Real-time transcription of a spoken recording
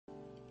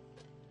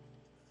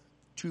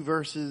2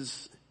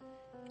 verses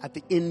at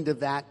the end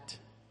of that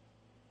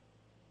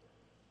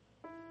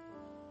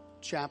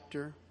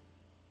chapter,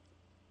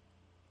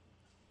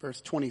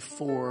 verse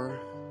 24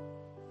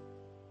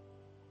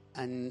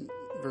 and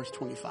verse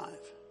 25.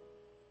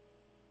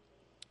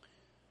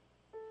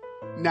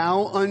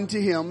 Now unto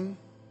him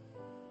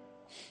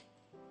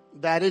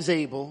that is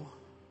able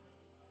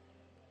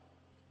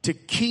to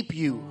keep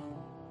you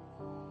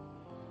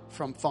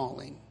from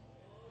falling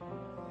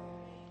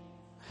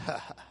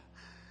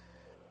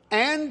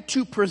and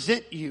to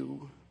present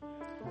you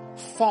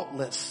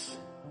faultless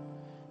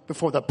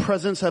before the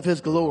presence of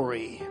his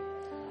glory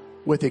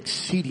with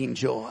exceeding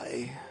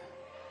joy.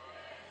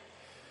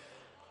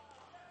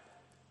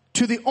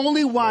 To the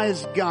only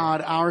wise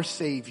God, our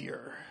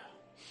Savior,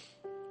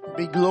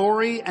 be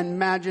glory and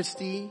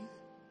majesty,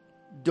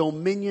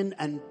 dominion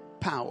and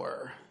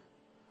power,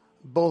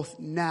 both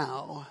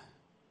now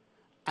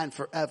and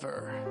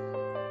forever.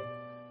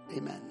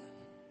 Amen.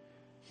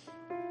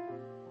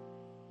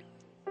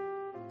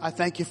 I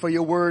thank you for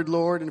your word,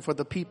 Lord, and for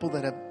the people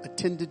that have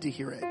attended to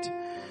hear it.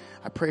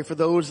 I pray for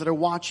those that are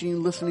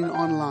watching, listening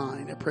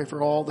online. I pray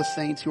for all the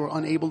saints who are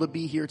unable to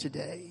be here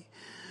today.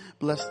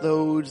 Bless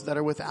those that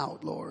are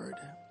without, Lord.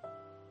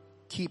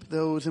 Keep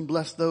those and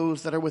bless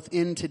those that are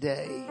within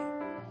today.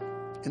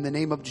 In the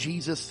name of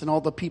Jesus, and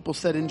all the people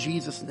said in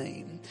Jesus'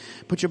 name.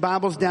 Put your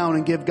Bibles down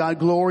and give God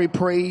glory,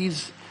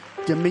 praise,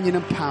 dominion,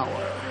 and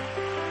power.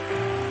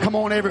 Come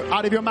on,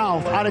 out of your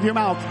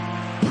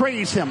mouth,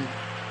 praise him.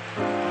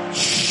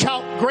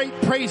 Shout great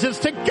praises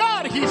to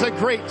God. He's a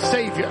great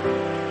Savior.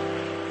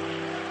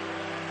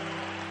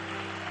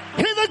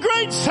 He's a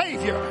great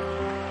Savior.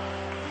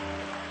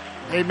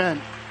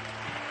 Amen.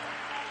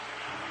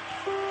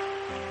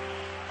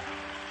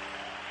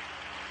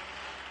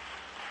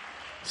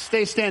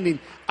 Stay standing.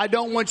 I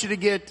don't want you to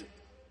get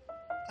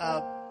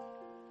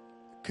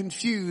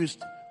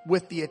confused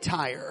with the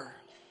attire.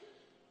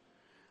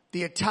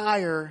 The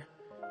attire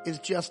is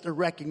just a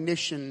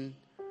recognition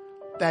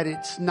that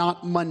it's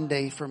not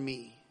Monday for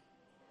me.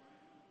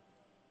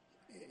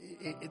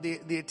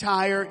 The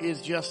attire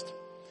is just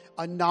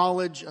a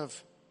knowledge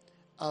of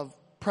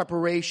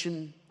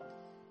preparation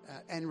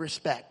and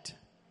respect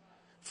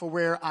for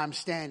where I'm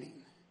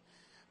standing.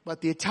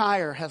 But the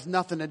attire has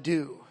nothing to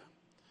do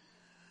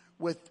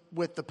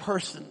with the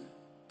person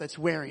that's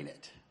wearing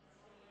it.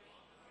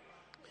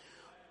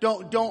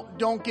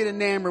 Don't get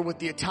enamored with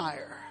the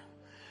attire.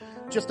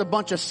 Just a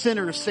bunch of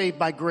sinners saved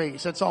by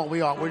grace. That's all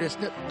we are. We're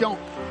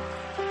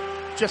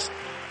just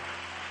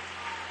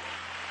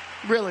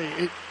really,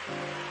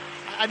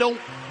 I don't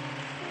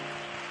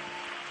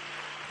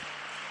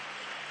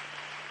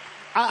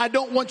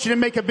want you to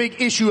make a big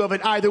issue of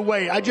it either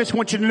way. I just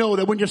want you to know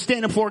that when you're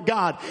standing before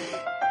God,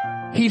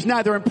 he's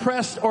neither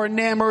impressed or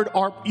enamored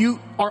or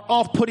you are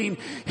off-putting.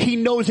 He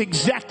knows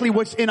exactly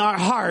what's in our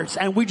hearts.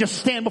 And we just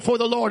stand before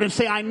the Lord and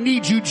say, I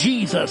need you,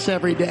 Jesus,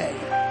 every day.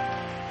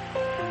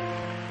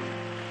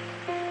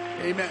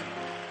 Amen.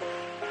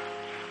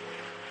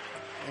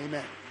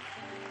 Amen.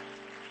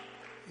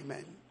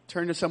 Amen.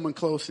 Turn to someone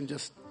close and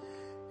just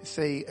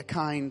say a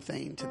kind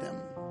thing to them.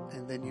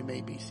 And then you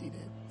may be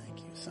seated.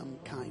 Thank you. Some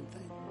kind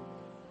thing.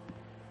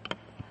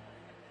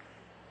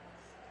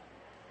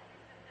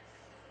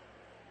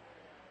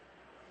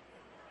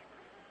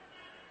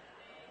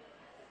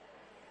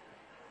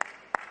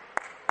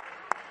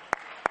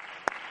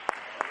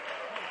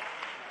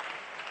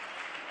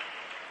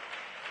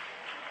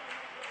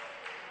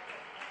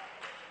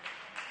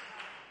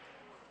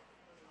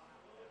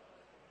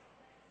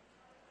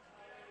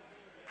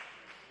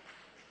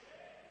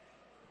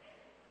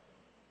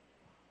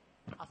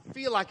 I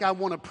feel like I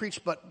want to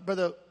preach, but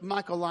Brother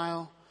Michael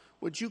Lyle,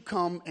 would you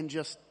come and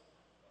just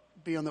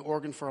be on the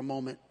organ for a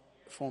moment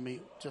for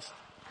me? Just.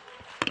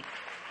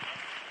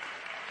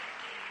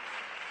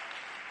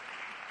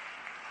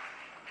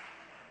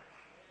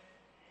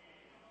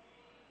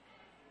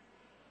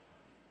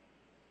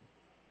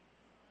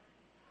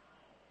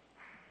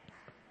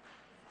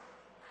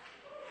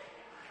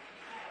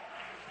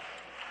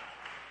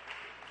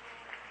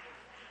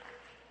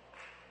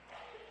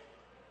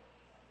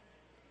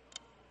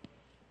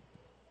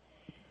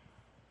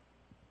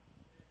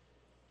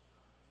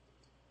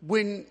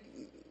 When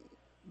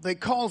they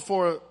called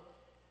for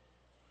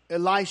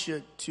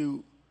Elisha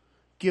to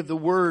give the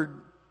word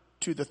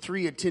to the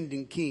 3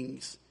 attending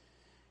kings,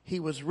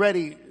 he was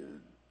ready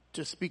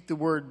to speak the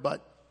word,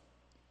 but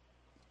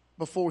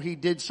before he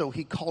did so,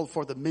 he called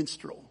for the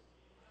minstrel.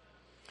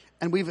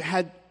 And we've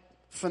had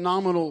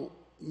phenomenal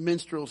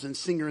minstrels and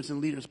singers and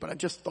leaders, but I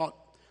just thought,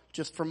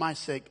 just for my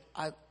sake,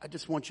 I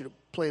just want you to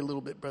play a little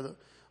bit, Brother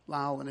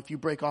Lyle, and if you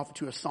break off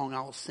into a song,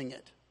 I'll sing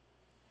it.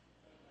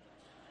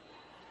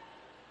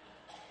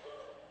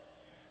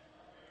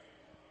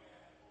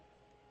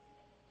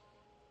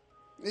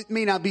 It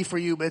may not be for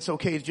you, but it's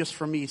okay. It's just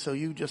for me. So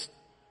you just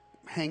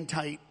hang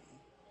tight.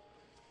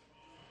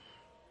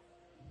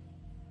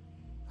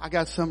 I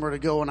got somewhere to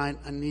go and I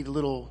need a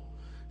little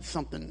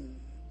something.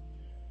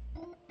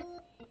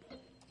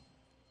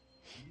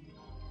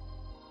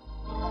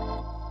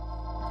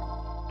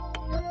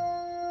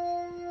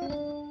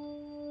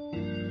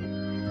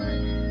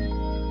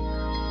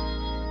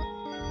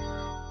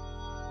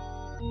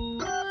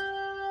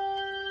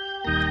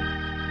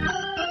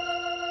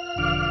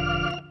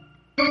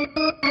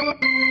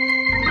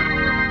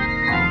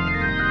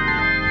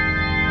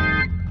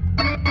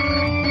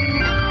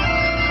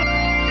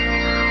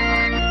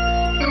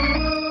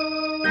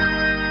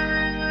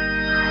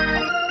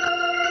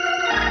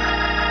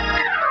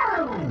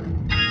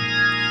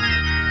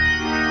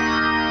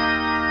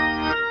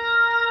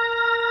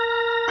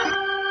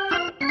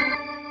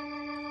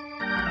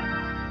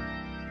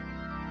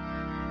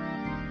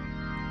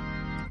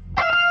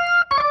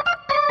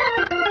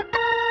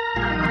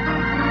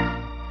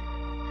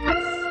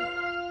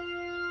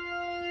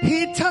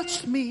 He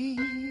touched me.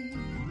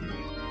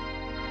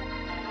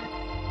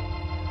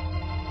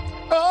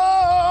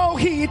 Oh,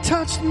 he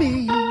touched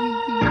me.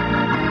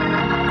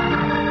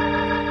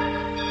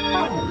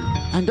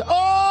 And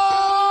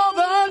all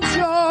the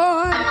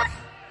joy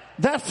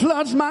that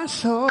floods my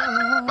soul.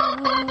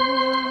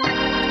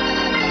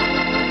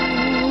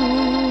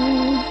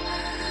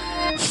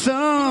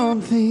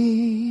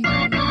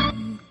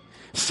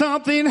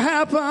 Something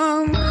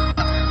happened,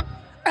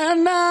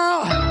 and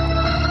now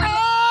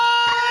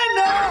I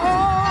know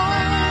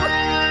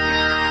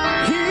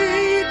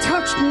he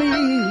touched me.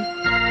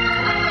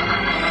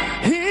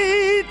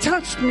 He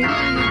touched me.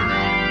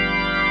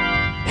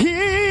 He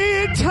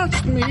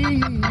touched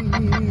me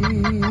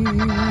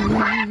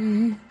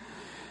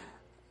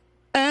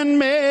and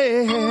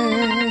made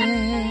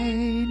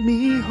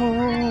me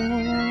whole.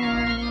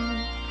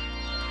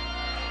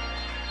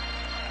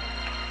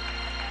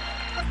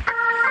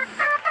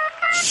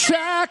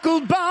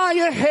 Shackled by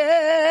a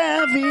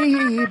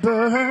heavy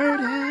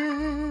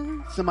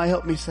burden. Somebody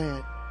help me say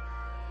it.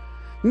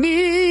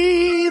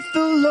 'Neath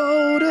the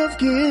load of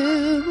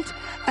guilt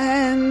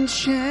and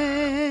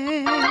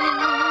shame.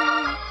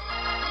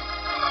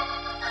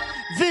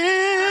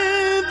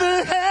 Then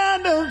the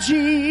hand of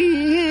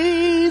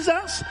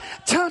Jesus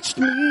touched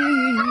me.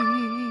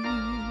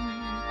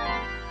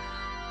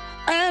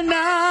 And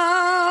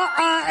now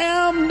I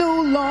am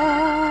no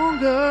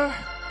longer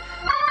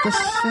the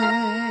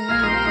same.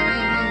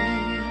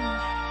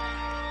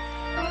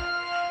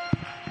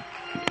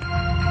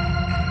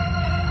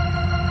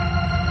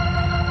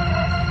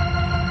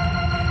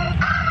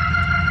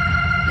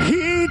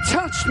 He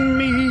touched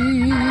me.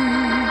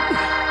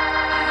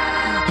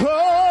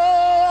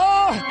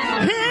 Oh,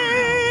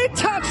 he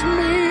touched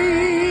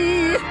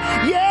me.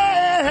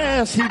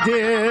 Yes, he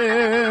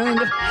did.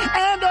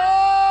 And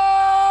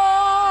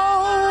all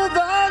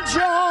the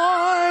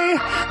joy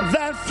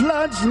that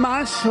floods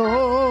my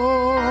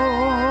soul.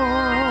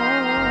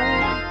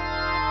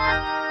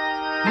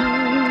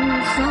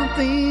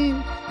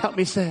 Something, help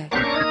me say it,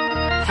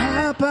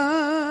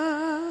 happened.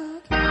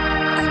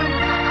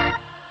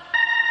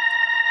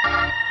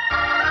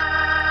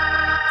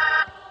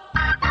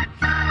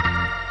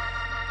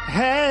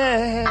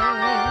 Hey.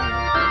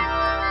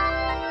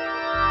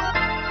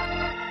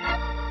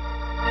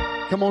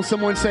 Come on,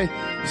 someone say,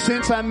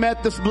 since I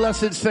met this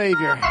blessed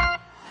Savior,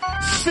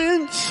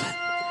 since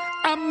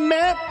I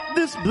met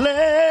this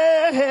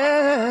blessed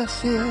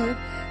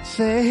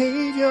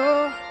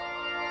Savior,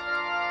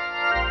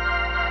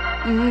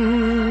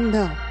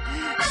 no,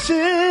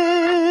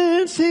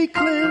 since he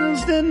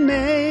cleansed and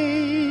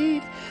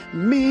made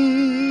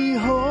me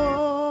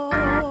whole,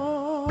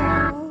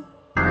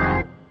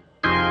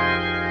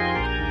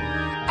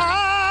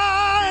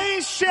 I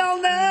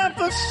shall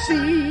never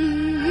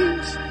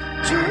cease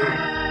to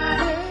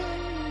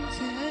praise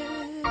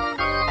him.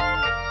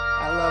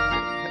 I love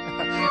you.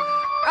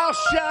 I'll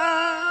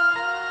shout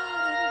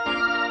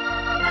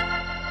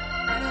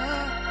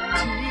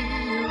till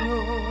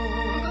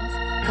tears.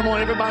 Come on,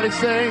 everybody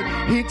say,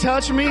 he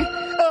touched me.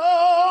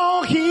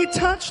 Oh, he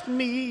touched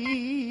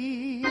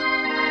me.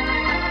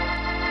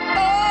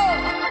 Oh,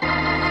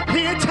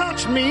 he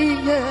touched me.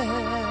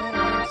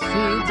 Yes,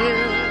 he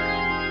did.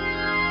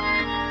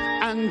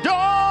 And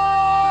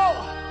all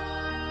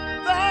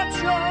the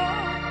joy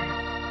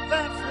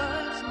that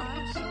floods my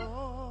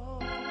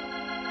soul.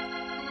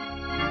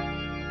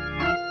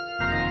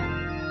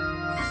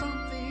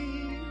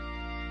 Something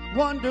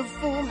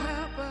wonderful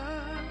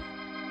happened,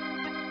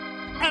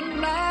 and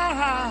now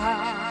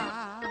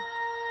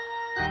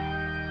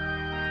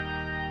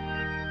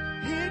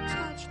he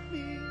touched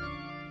me.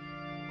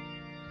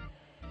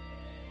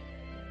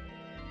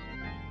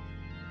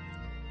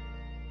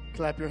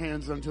 Clap your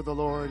hands unto the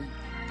Lord.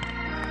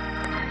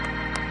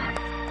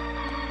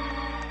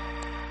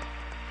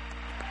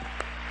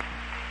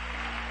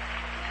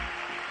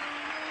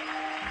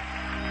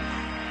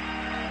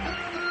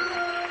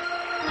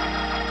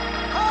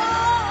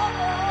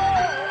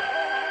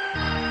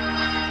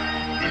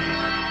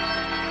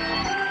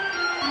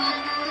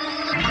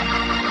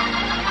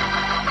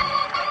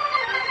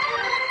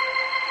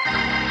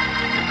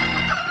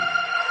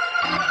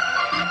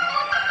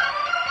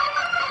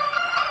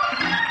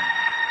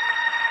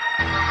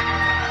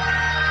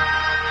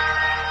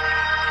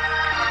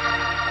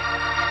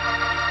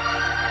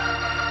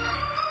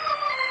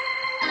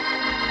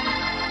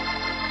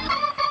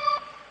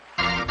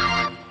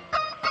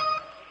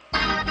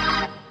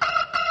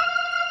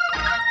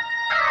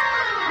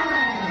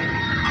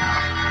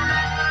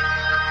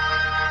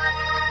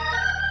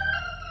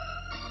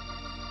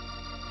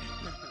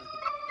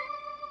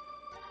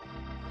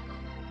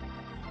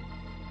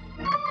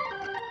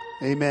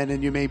 Amen.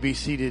 And you may be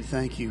seated.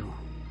 Thank you.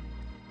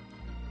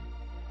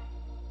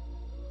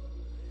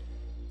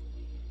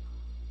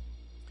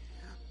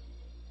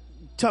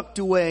 Tucked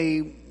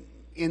away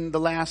in the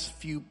last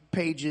few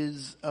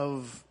pages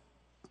of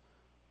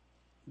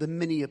the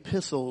many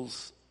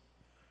epistles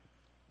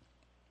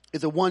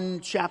is a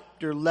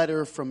one-chapter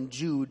letter from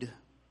Jude.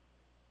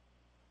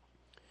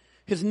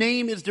 His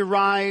name is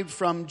derived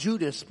from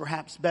Judas,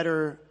 perhaps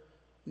better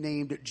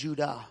named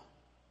Judah.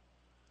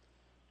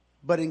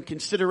 But in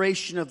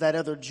consideration of that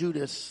other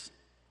Judas,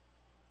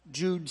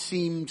 Jude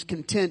seems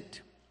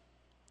content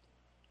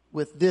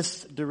with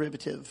this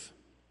derivative.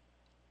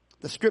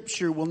 The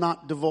scripture will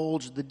not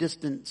divulge the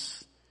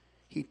distance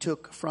he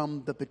took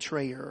from the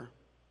betrayer.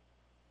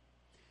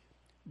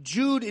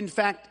 Jude, in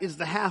fact, is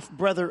the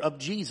half-brother of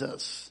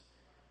Jesus,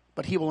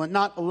 but he will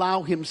not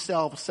allow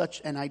himself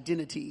such an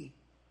identity.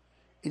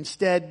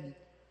 Instead,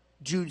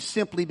 Jude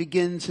simply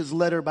begins his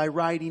letter by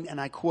writing, and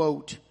I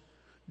quote,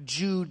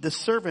 Jude, the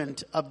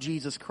servant of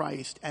Jesus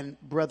Christ and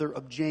brother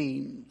of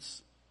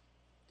James.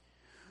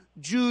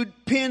 Jude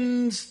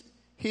pens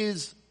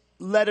his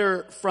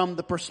letter from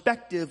the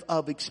perspective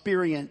of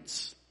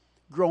experience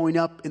growing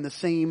up in the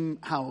same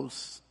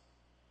house,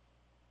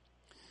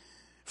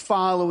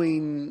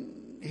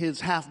 following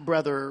his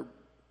half-brother,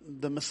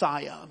 the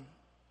Messiah.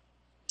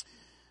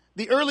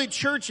 The early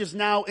church is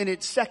now in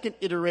its second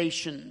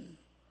iteration.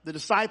 The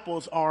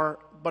disciples are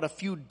but a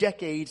few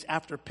decades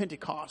after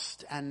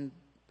Pentecost, and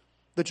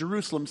the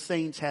Jerusalem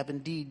saints have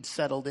indeed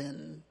settled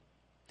in.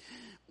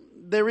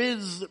 There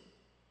is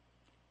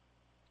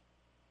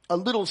a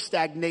little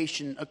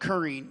stagnation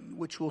occurring,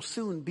 which will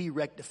soon be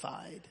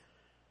rectified.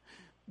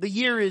 The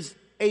year is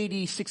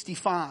AD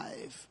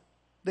 65.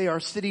 They are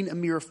sitting a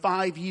mere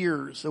 5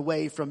 years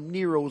away from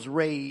Nero's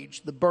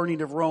rage, the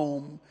burning of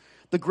Rome,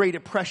 the great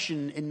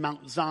oppression in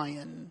Mount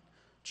Zion.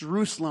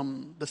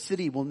 Jerusalem, the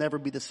city, will never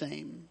be the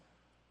same.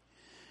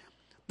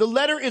 The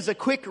letter is a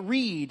quick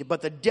read,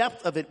 but the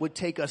depth of it would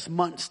take us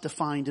months to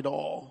find it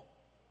all.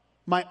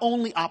 My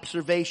only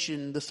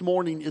observation this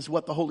morning is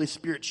what the Holy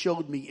Spirit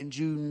showed me in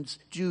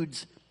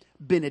Jude's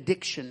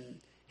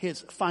benediction,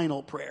 his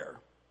final prayer.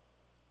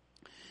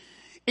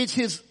 It's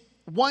his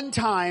one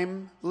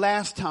time,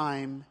 last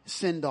time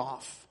send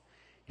off,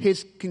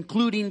 his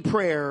concluding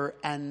prayer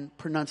and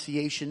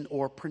pronunciation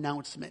or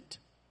pronouncement.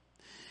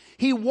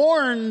 He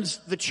warns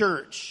the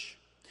church.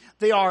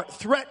 They are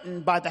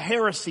threatened by the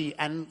heresy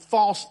and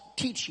false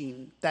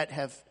teaching that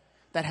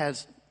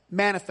has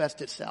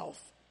manifested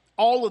itself.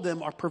 All of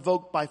them are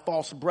provoked by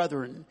false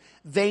brethren,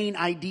 vain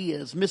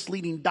ideas,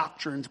 misleading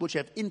doctrines which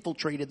have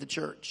infiltrated the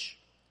church.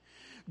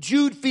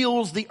 Jude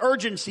feels the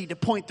urgency to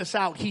point this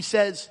out. He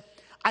says,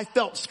 I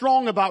felt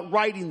strong about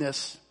writing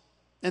this.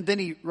 And then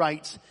he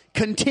writes,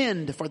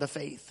 contend for the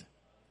faith.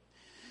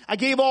 I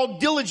gave all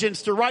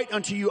diligence to write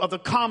unto you of the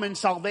common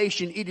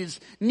salvation. It is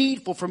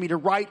needful for me to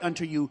write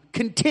unto you,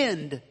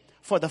 contend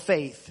for the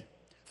faith.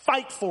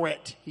 Fight for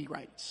it, he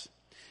writes.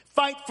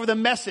 Fight for the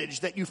message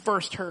that you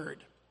first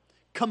heard.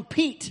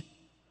 Compete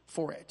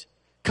for it.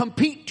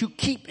 Compete to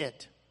keep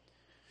it.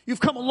 You've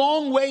come a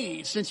long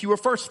ways since you were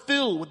first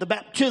filled with the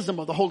baptism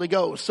of the Holy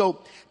Ghost.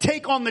 So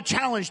take on the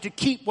challenge to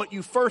keep what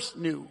you first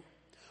knew.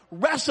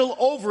 Wrestle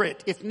over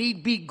it if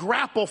need be.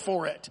 Grapple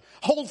for it.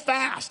 Hold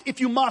fast if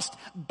you must.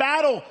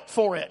 Battle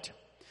for it.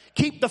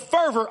 Keep the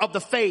fervor of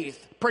the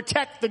faith.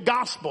 Protect the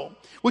gospel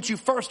which you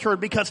first heard,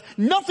 because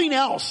nothing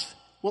else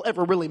will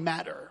ever really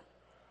matter.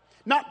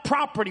 Not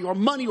property or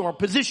money or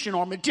position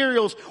or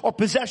materials or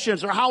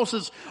possessions or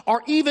houses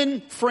or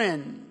even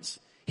friends.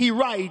 He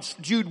writes,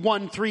 Jude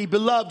 1:3,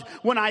 Beloved,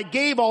 when I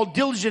gave all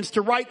diligence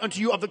to write unto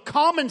you of the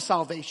common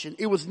salvation,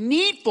 it was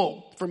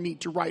needful for me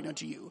to write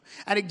unto you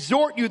and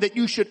exhort you that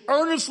you should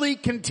earnestly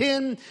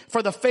contend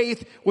for the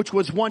faith which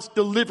was once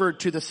delivered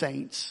to the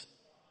saints.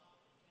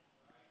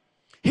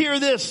 Hear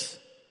this,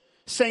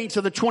 saints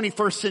of the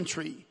 21st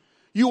century.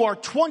 You are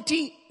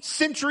 20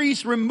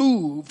 centuries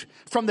removed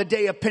from the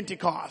day of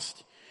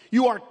Pentecost.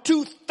 You are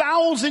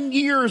 2,000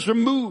 years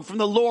removed from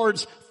the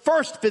Lord's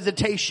first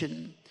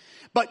visitation.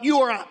 But you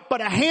are but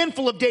a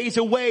handful of days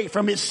away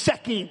from his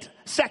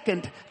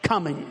second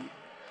coming.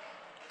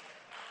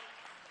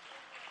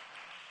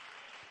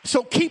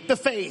 So keep the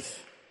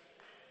faith.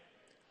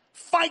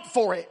 Fight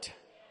for it.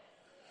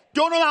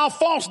 Don't allow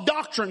false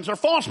doctrines or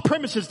false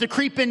premises to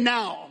creep in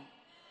now.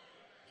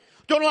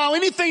 Don't allow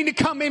anything to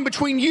come in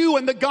between you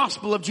and the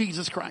gospel of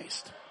Jesus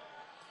Christ.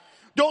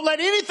 Don't let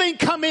anything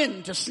come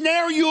in to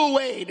snare you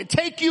away, to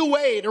take you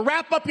away, to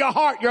wrap up your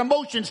heart, your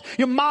emotions,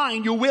 your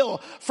mind, your will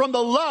from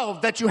the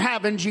love that you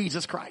have in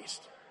Jesus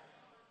Christ.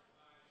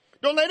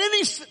 Don't let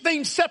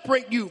anything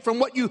separate you from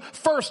what you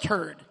first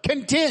heard.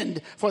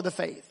 Contend for the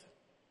faith.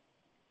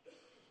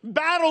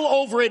 Battle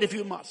over it if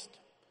you must.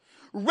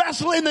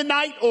 Wrestle in the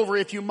night over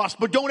it if you must,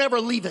 but don't ever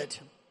leave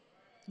it.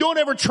 Don't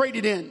ever trade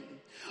it in.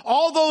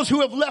 All those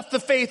who have left the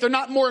faith are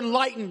not more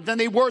enlightened than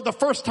they were the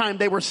first time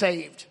they were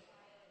saved.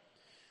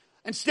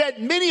 Instead,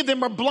 many of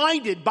them are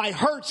blinded by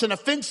hurts and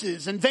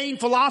offenses and vain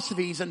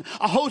philosophies and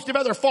a host of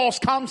other false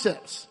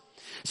concepts.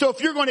 So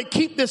if you're going to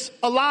keep this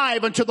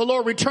alive until the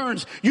Lord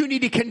returns, you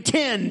need to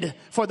contend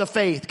for the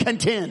faith.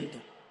 Contend.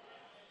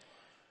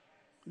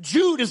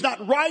 Jude is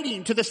not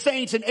writing to the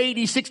saints in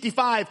AD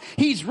 65.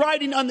 He's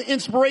writing on the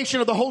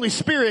inspiration of the Holy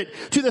Spirit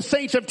to the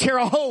saints of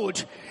Terre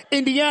Haute,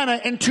 Indiana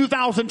in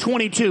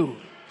 2022.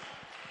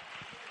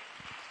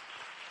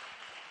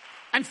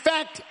 In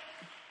fact,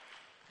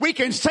 we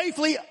can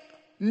safely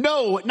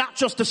know, not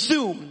just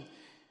assume,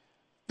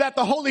 that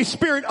the Holy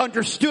Spirit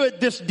understood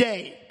this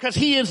day, because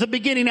he is the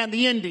beginning and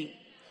the ending.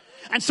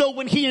 And so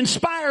when he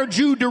inspired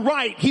Jude to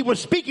write, he was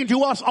speaking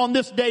to us on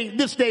this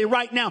day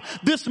right now,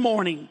 this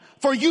morning,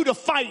 for you to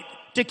fight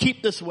to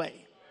keep this way.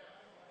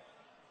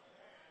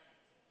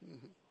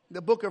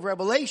 The book of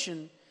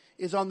Revelation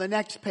is on the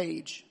next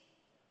page.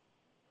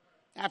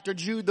 After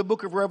Jude, the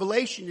book of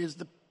Revelation is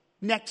the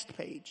next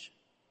page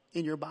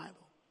in your Bible.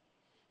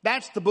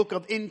 That's the book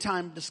of end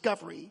time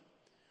discovery,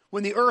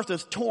 when the earth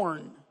is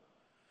torn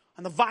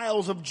and the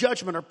vials of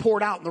judgment are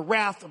poured out and the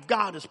wrath of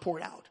God is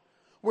poured out,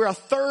 where a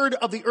third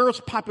of the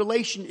earth's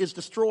population is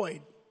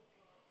destroyed.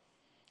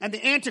 And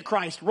the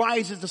Antichrist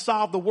rises to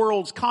solve the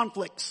world's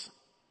conflicts.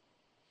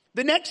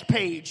 The next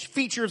page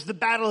features the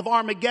Battle of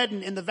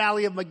Armageddon in the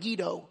Valley of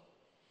Megiddo.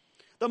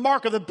 The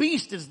mark of the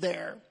beast is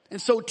there, and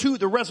so too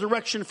the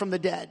resurrection from the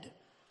dead.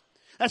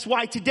 That's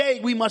why today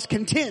we must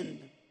contend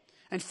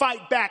and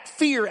fight back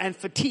fear and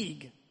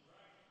fatigue.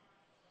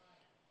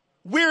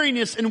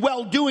 Weariness in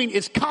well-doing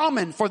is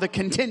common for the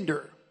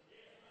contender.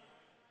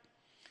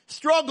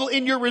 Struggle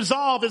in your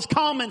resolve is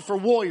common for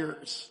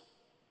warriors.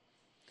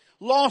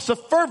 Loss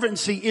of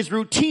fervency is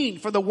routine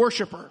for the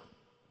worshiper.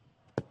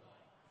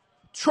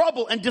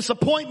 Trouble and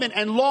disappointment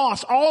and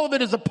loss, all of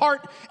it is a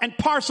part and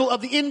parcel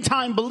of the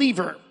end-time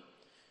believer.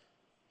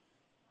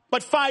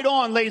 But fight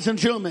on, ladies and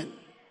gentlemen.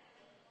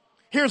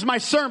 Here's my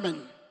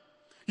sermon.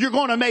 You're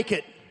going to make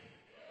it.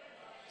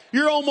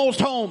 You're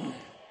almost home.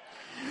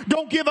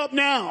 Don't give up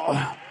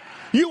now.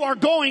 You are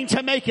going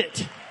to make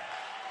it.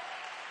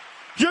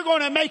 You're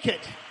going to make it.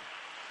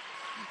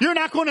 You're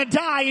not going to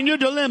die in your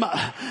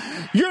dilemma.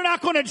 You're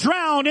not going to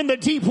drown in the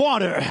deep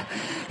water.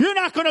 You're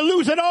not going to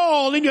lose it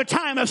all in your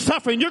time of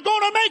suffering. You're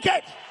going to make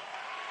it.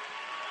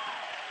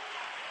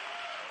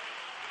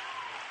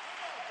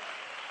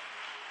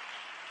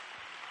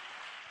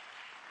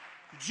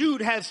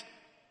 Jude has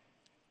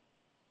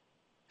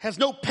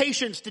no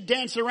patience to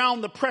dance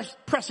around the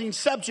pressing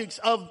subjects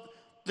of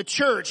the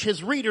church.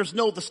 His readers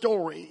know the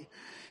story.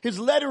 His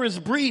letter is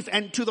brief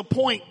and to the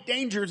point,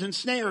 dangers and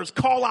snares,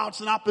 call-outs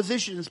and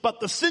oppositions, but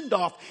the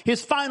send-off,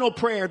 his final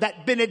prayer,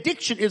 that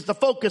benediction is the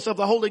focus of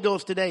the Holy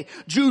Ghost today.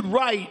 Jude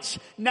writes,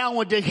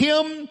 now unto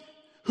him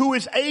who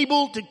is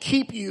able to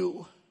keep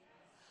you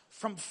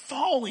from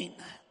falling.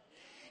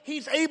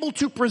 He's able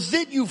to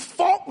present you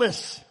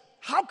faultless.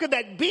 How could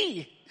that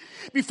be?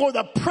 Before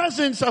the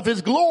presence of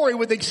his glory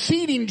with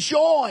exceeding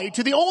joy.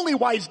 To the only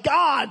wise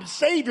God,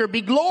 Savior,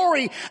 be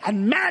glory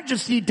and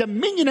majesty,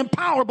 dominion and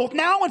power, both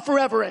now and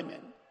forever.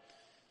 Amen.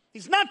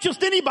 He's not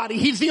just anybody.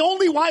 He's the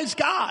only wise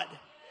God.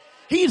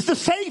 He's the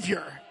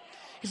Savior.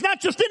 He's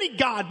not just any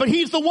God, but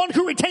he's the one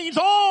who retains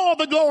all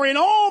the glory and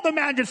all the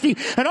majesty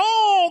and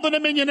all the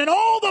dominion and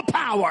all the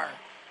power.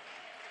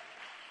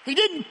 He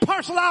didn't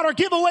parcel out or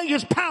give away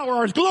his power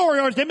or his glory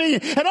or his dominion.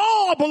 It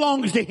all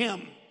belongs to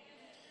him.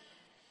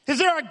 Is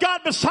there a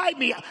God beside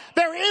me?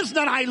 There is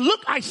none.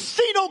 I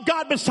see no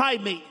God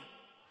beside me.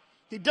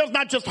 He does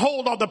not just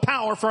hold all the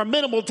power for a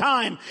minimal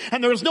time,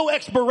 and there is no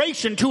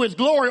expiration to his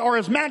glory or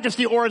his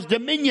majesty or his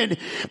dominion,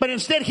 but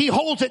instead he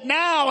holds it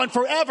now and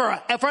forever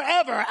and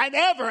forever and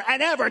ever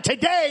and ever,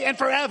 today and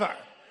forever.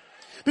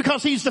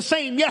 Because he's the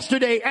same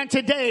yesterday and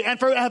today and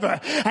forever.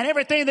 And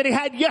everything that he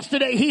had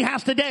yesterday, he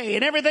has today.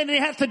 And everything that he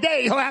has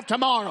today, he'll have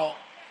tomorrow.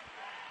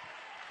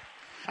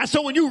 And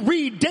so when you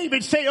read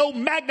David say, oh,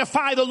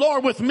 magnify the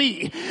Lord with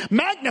me.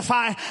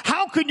 Magnify,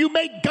 how can you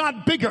make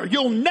God bigger?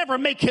 You'll never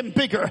make him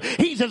bigger.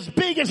 He's as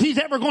big as he's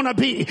ever going to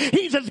be.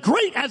 He's as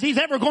great as he's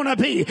ever going to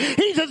be.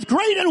 He's as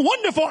great and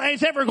wonderful as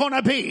he's ever going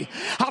to be.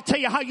 I'll tell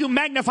you how you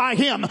magnify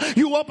him.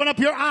 You open up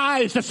your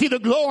eyes to see the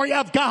glory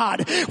of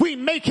God. We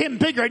make him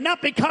bigger,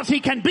 not because he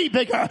can be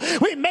bigger.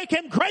 We make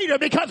him greater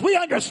because we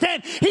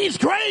understand he's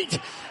great.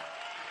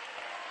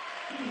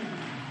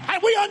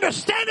 And we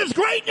understand his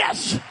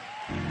greatness.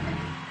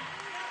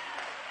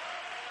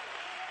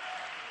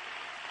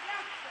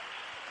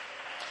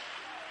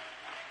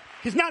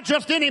 He's not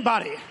just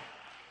anybody.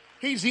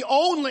 He's the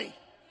only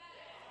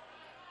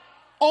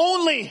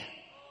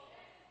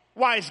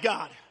wise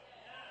God.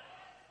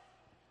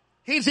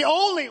 He's the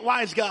only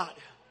wise God.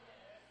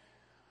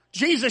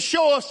 Jesus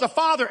showed us the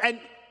Father and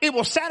it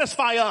will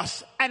satisfy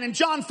us. And in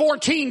John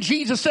 14,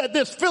 Jesus said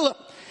this, Philip,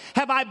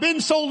 have I been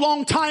so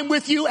long time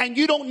with you and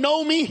you don't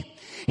know me?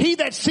 He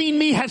that's seen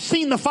me has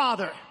seen the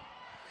Father.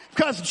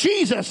 Because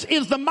Jesus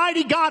is the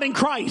mighty God in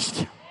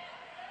Christ.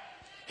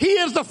 He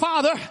is the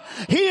Father.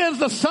 He is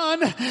the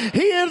Son.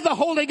 He is the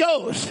Holy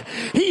Ghost.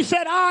 He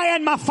said, I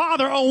and my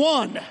Father are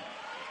one.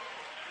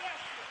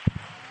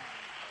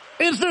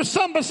 Is there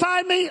some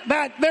beside me?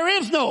 That there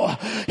is no.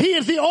 He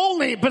is the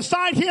only.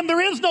 Beside him, there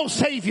is no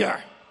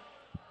Savior.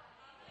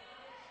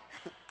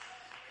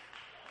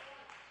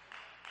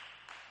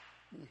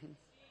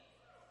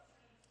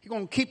 He's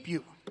going to keep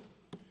you.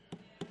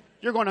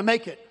 You're going to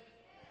make it.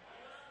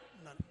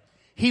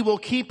 He will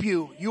keep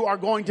you. You are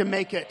going to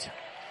make it.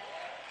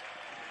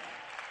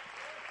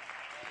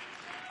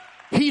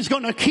 He's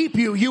going to keep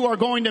you. You are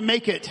going to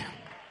make it.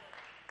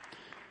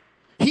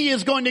 He He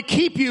is going to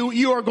keep you.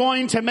 You are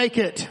going to make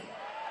it.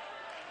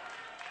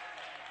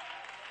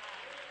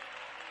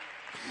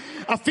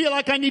 I feel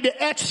like I need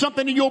to etch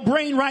something in your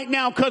brain right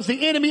now, because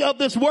the enemy of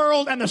this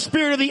world and the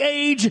spirit of the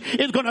age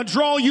is going to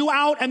draw you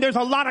out, and there's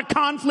a lot of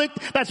conflict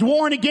that's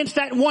warring against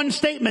that one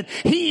statement.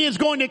 He is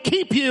going to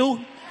keep you.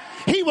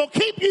 He will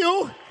keep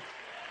you.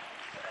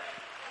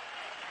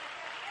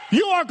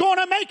 You are going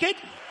to make it.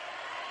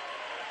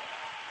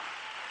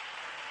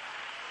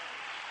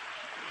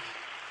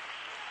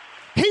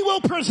 He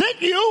will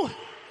present you.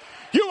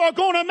 You are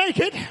going to make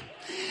it.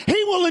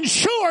 He will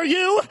ensure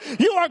you.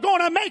 You are going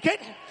to make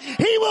it.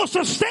 He will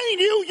sustain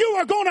you. You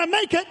are going to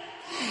make it.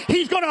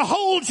 He's going to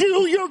hold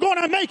you. You're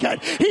going to make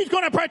it. He's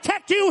going to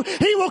protect you.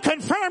 He will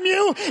confirm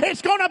you.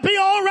 It's going to be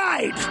all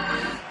right.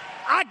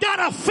 I got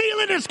a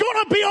feeling it's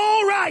going to be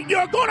all right.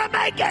 You're going to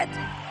make it.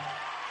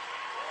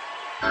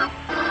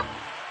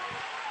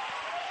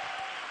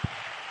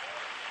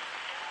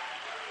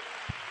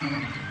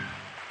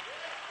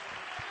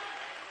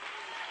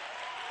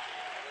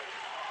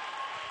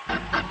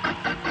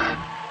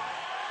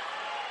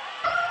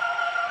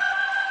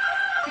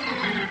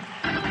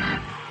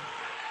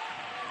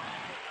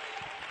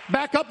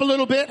 Back up a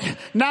little bit.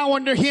 Now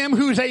under him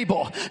who's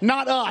able,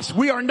 not us.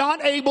 We are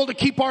not able to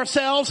keep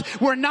ourselves.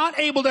 We're not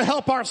able to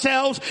help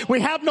ourselves.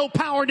 We have no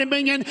power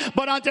dominion,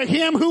 but unto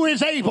him who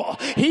is able.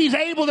 He's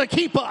able to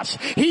keep us.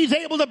 He's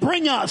able to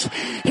bring us.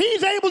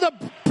 He's able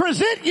to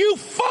present you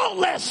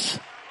faultless.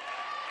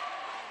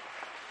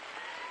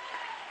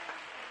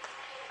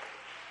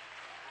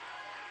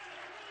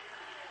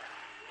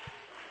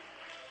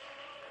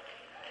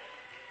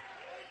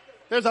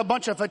 There's a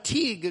bunch of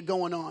fatigue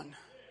going on.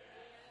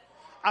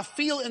 I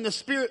feel in the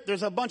spirit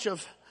there's a bunch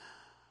of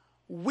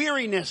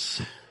weariness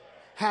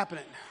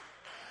happening.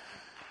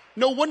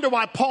 No wonder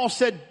why Paul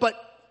said, but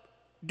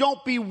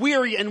don't be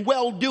weary in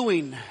well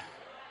doing,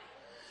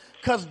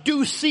 because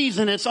due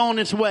season it's on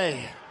its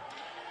way.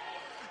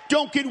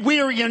 Don't get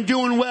weary in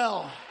doing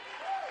well,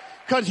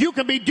 because you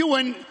can be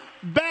doing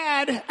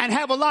bad and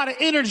have a lot of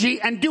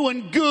energy and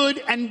doing good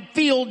and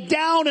feel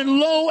down and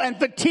low and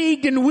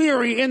fatigued and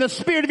weary in the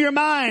spirit of your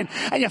mind,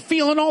 and you're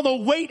feeling all the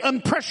weight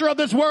and pressure of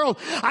this world.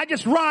 I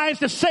just rise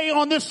to say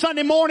on this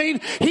Sunday morning,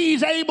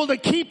 he's able to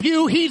keep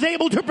you. He's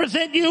able to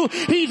present you.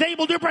 He's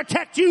able to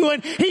protect you,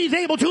 and he's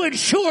able to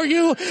ensure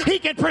you. He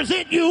can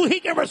present you. He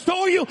can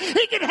restore you.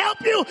 He can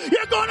help you.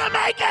 You're going to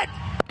make it.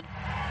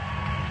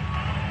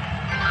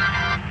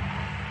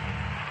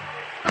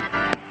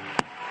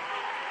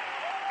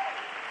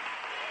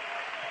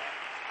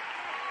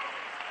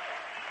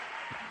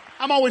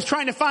 I'm always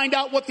trying to find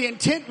out what the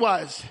intent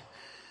was.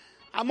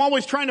 I'm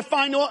always trying to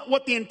find out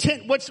what the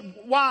intent,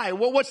 why,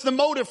 what's the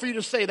motive for you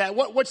to say that?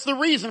 What's the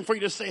reason for you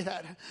to say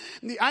that?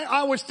 I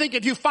always think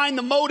if you find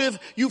the motive,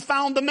 you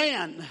found the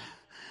man.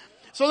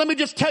 So let me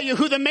just tell you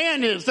who the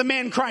man is, the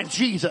man Christ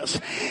Jesus.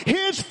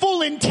 His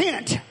full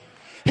intent,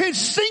 his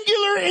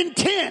singular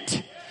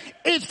intent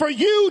is for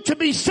you to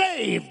be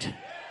saved.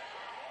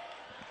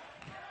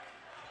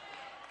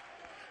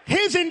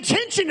 His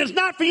intention is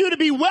not for you to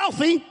be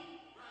wealthy.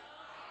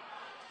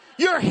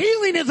 Your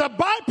healing is a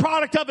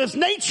byproduct of his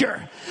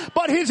nature,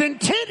 but his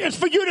intent is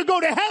for you to go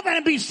to heaven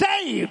and be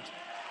saved.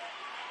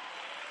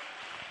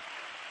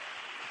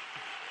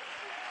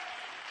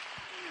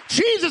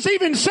 Jesus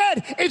even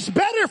said it's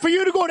better for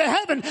you to go to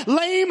heaven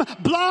lame,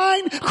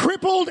 blind,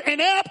 crippled,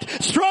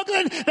 inept,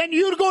 struggling, than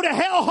you to go to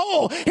hell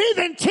whole. His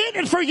intent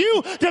is for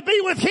you to be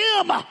with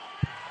him.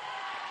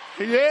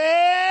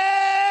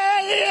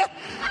 Yeah.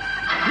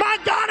 My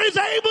God is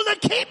able to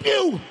keep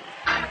you.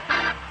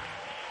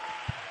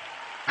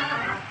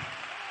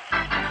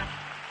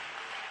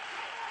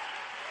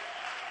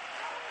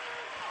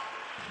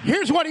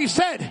 Here's what he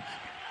said.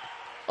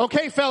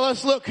 Okay,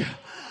 fellas, look,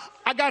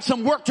 I got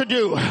some work to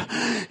do.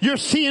 You're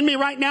seeing me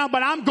right now,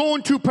 but I'm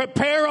going to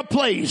prepare a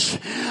place.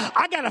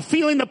 I got a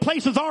feeling the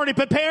place is already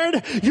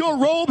prepared. Your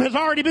robe has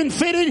already been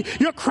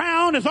fitted. Your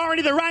crown is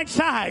already the right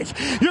size.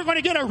 You're going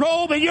to get a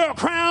robe and your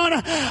crown.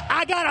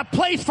 I got a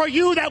place for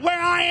you, that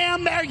where I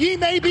am, there ye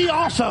may be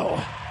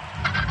also.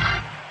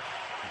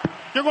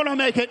 You're going to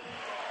make it.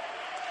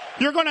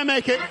 You're going to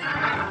make it.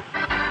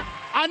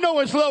 I know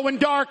it's low and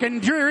dark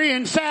and dreary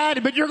and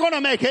sad, but you're going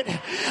to make it.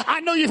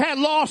 I know you've had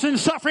loss and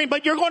suffering,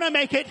 but you're going to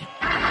make it.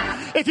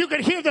 If you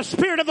can hear the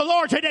Spirit of the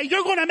Lord today,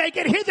 you're going to make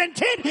it. His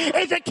intent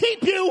is to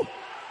keep you.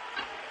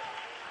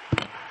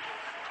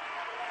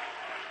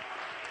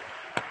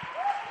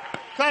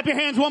 Clap your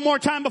hands one more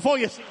time before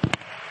you sing.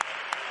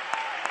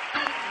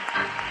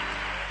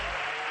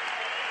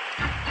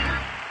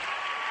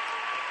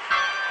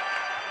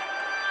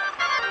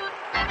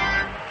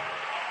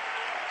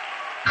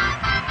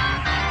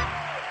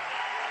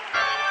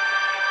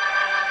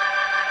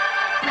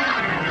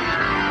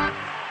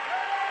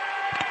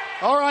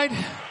 All right.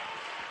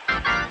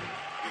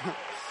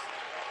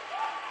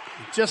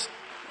 Just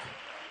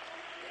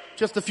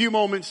a few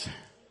moments.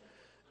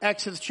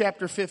 Exodus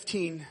chapter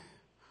 15.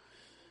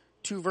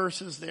 2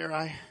 verses there.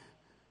 I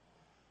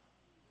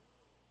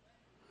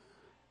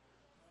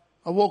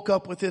woke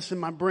up with this in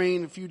my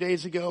brain a few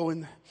days ago,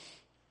 and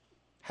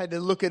Had to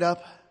look it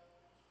up.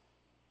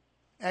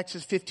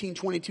 Exodus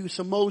 15:22.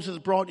 So Moses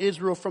brought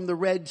Israel from the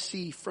Red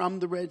Sea. From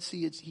the Red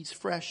Sea, he's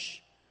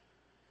fresh.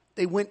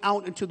 They went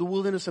out into the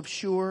wilderness of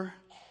Shur.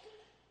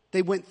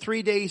 They went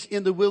 3 days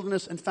in the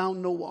wilderness and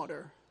found no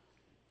water.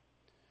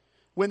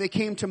 When they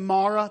came to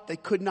Marah, they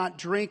could not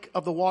drink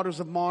of the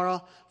waters of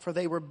Marah, for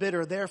they were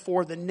bitter.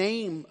 Therefore, the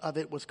name of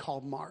it was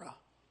called Marah.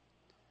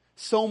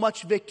 So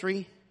much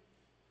victory,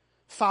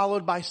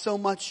 followed by so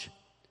much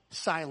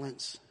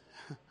silence.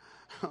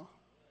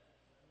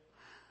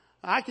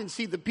 I can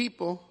see the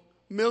people,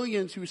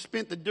 millions who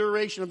spent the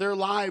duration of their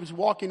lives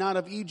walking out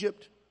of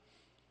Egypt,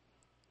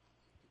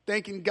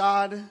 thanking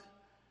God.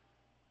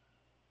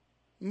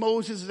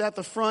 Moses is at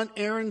the front.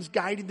 Aaron's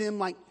guiding them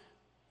like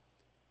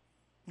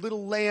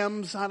little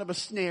lambs out of a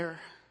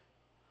snare.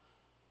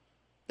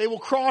 They will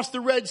cross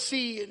the Red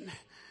Sea, and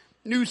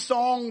new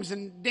songs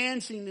and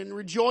dancing and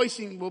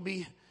rejoicing will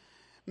be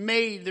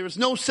made. There's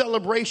no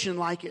celebration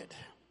like it.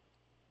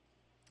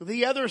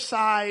 The other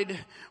side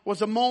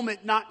was a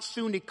moment not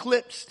soon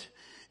eclipsed.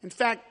 In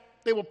fact,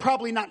 they will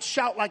probably not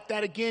shout like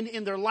that again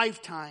in their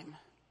lifetime.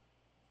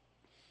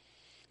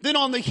 Then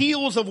on the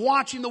heels of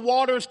watching the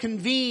waters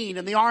convene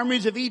and the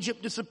armies of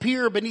Egypt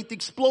disappear beneath the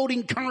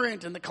exploding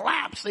current and the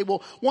collapse, they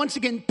will once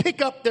again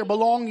pick up their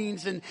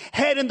belongings and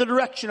head in the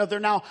direction of their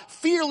now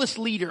fearless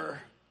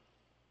leader.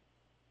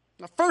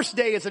 The first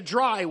day is a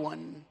dry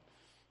one.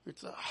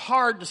 It's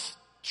hard to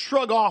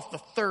shrug off the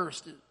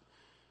thirst.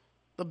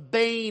 The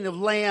baying of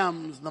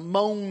lambs, the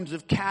moans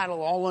of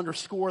cattle all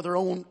underscore their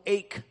own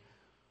ache.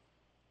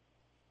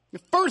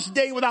 The first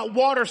day without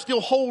water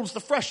still holds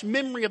the fresh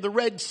memory of the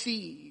Red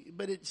Sea,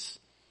 but it's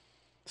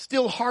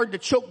still hard to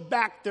choke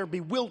back their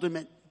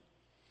bewilderment.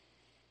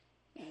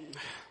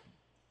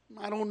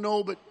 I don't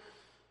know, but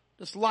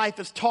this life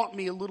has taught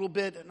me a little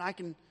bit, and I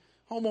can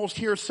almost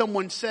hear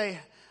someone say,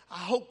 I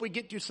hope we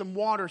get you some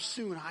water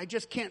soon. I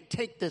just can't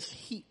take this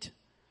heat.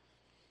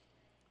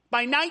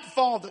 By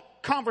nightfall, the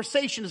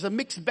conversation is a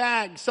mixed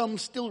bag. Some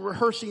still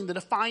rehearsing the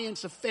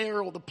defiance of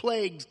Pharaoh, the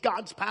plagues,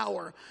 God's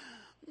power.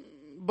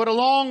 But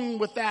along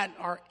with that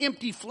are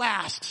empty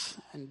flasks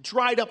and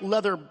dried up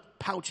leather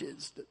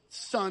pouches. The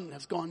sun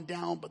has gone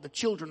down, but the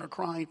children are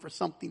crying for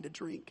something to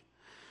drink.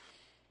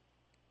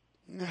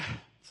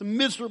 It's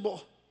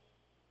miserable.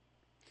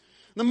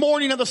 The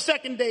morning of the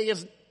second day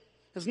is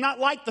not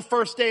like the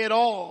first day at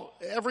all.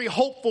 Every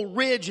hopeful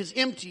ridge is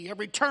empty.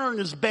 Every turn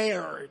is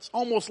bare. It's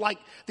almost like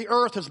the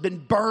earth has been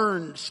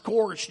burned,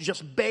 scorched,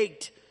 just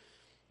baked.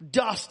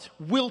 Dust,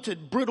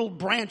 wilted, brittle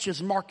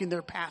branches marking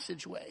their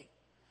passageway.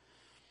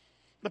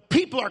 The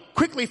people are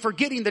quickly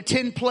forgetting the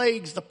 10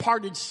 plagues. The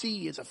parted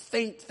sea is a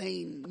faint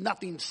thing.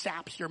 Nothing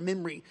saps your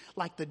memory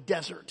like the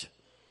desert.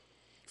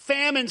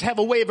 Famines have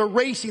a way of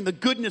erasing the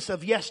goodness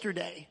of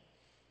yesterday.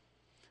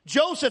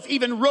 Joseph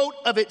even wrote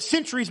of it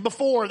centuries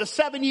before, the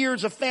 7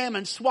 years of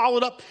famine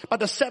swallowed up by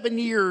the 7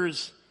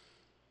 years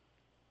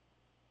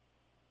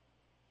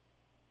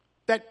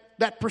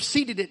that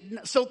preceded it.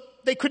 So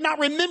they could not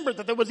remember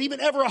that there was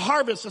even ever a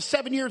harvest, the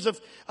 7 years of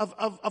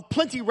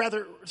plenty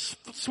rather,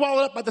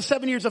 swallowed up by the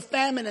 7 years of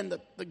famine, and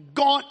the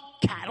gaunt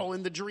cattle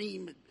in the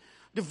dream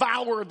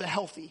devour the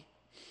healthy.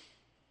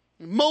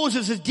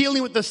 Moses is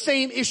dealing with the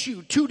same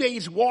issue. 2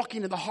 days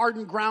walking in the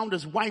hardened ground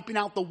is wiping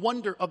out the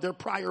wonder of their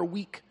prior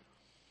week.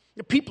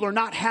 The people are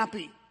not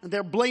happy, and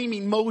they're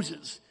blaming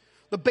Moses.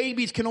 The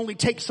babies can only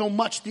take so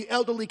much. The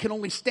elderly can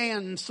only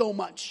stand so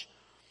much.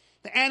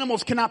 The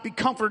animals cannot be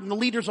comforted, and the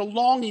leaders are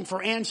longing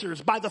for answers.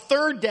 By the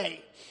third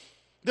day,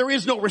 there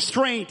is no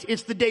restraint.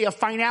 It's the day of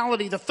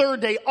finality. The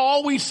third day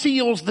always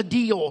seals the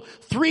deal.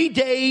 3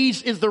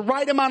 days is the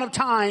right amount of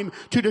time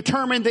to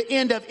determine the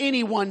end of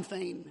any one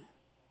thing.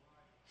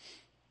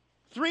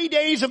 3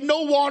 days of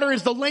no water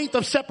is the length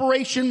of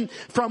separation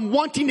from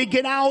wanting to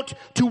get out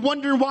to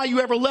wondering why you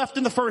ever left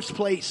in the first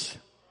place.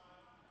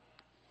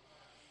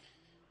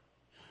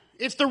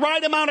 It's the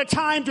right amount of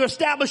time to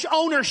establish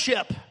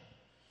ownership.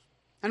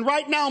 And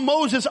right now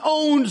Moses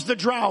owns the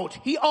drought.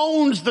 He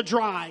owns the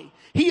dry.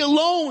 He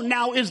alone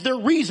now is their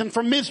reason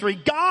for misery.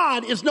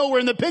 God is nowhere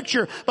in the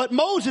picture, but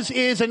Moses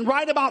is, and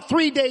right about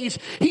 3 days,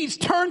 he's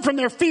turned from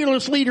their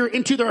fearless leader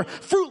into their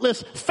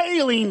fruitless,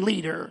 failing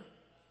leader.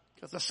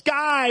 Because the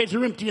skies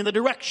are empty and the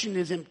direction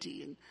is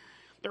empty. And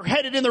they're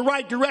headed in the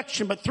right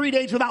direction, but 3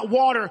 days without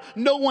water,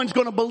 no one's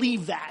going to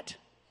believe that.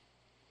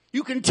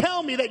 You can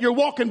tell me that you're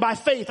walking by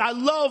faith. I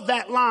love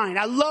that line.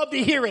 I love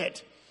to hear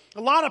it. A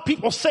lot of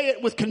people say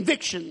it with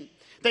conviction.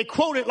 They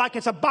quote it like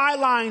it's a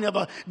byline of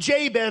a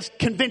Jabez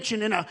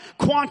convention in a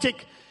Quantic,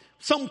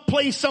 some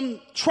place, some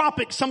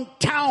tropic, some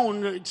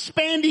town,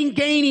 expanding,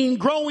 gaining,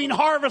 growing,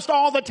 harvest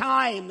all the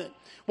time.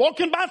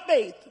 Walking by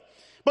faith.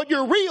 But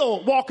your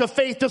real walk of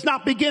faith does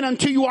not begin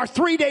until you are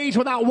 3 days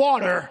without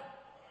water.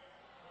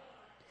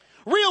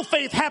 Real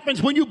faith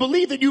happens when you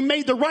believe that you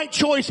made the right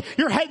choice,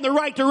 you're heading the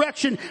right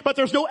direction, but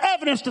there's no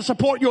evidence to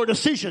support your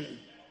decision.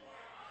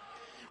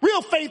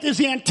 Real faith is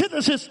the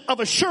antithesis of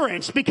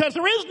assurance because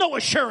there is no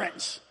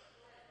assurance.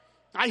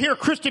 I hear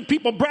Christian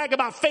people brag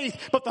about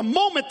faith, but the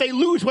moment they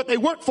lose what they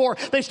work for,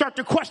 they start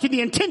to question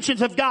the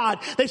intentions of God.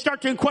 They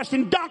start to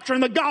question doctrine,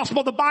 the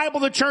gospel, the Bible,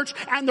 the church,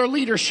 and their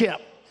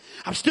leadership.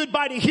 I've stood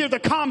by to hear the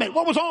comment,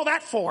 what was all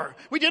that for?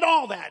 We did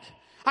all that.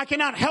 I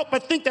cannot help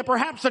but think that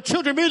perhaps the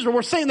children of Israel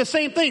were saying the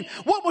same thing.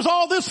 What was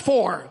all this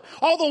for?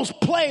 All those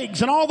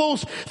plagues and all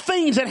those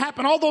things that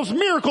happened, all those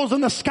miracles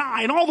in the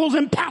sky and all those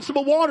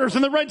impassable waters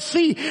in the Red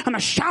Sea and the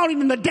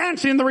shouting and the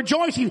dancing and the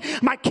rejoicing.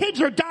 My kids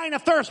are dying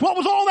of thirst. What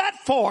was all that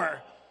for?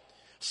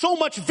 So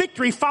much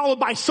victory followed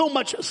by so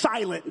much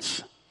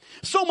silence.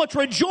 So much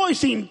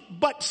rejoicing,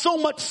 but so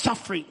much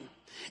suffering.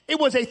 It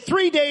was a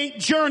 3-day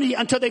journey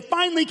until they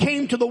finally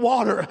came to the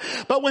water.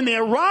 But when they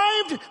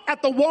arrived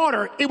at the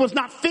water, it was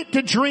not fit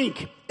to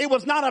drink.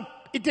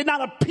 It did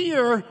not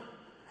appear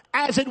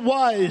as it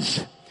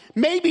was.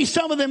 Maybe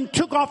some of them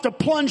took off to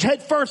plunge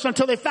head first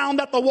until they found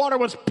that the water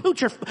was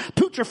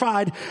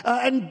putrefied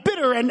and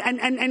bitter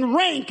and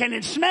rank, and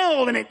it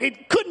smelled, and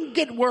it couldn't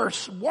get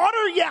worse.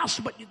 Water, yes,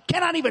 but you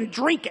cannot even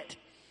drink it.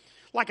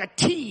 Like a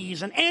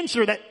tease, an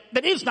answer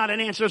that is not an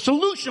answer, a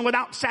solution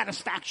without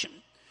satisfaction.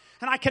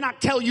 And I cannot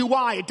tell you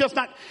why. It does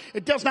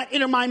not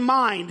enter my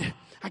mind.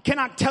 I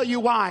cannot tell you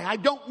why. I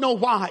don't know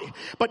why.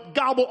 But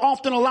God will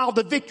often allow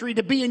the victory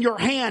to be in your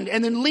hand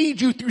and then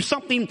lead you through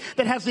something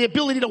that has the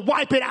ability to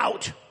wipe it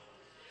out.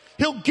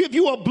 He'll give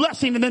you a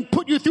blessing and then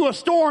put you through a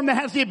storm that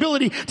has the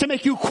ability to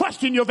make you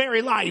question your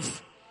very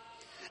life.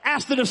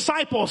 Ask the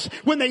disciples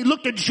when they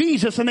looked at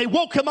Jesus and they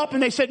woke him up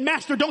and they said,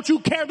 Master, don't you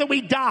care that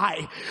we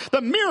die? The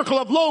miracle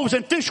of loaves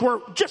and fish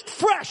were just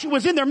fresh. It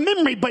was in their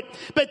memory, but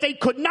they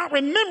could not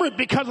remember it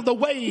because of the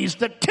waves.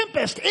 The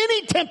tempest,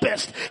 any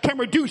tempest can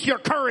reduce your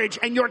courage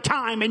and your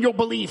time and your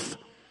belief.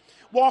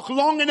 Walk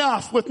long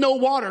enough with no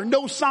water,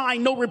 no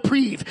sign, no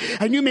reprieve,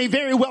 and you may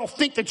very well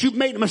think that you've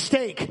made a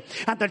mistake.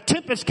 And the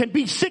tempest can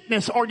be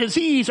sickness or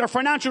disease or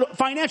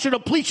financial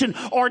depletion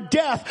or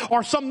death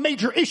or some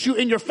major issue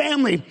in your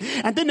family.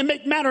 And then to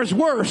make matters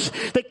worse,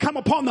 they come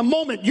upon the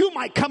moment. You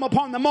might come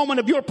upon the moment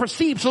of your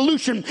perceived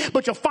solution,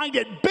 but you'll find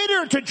it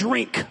bitter to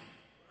drink.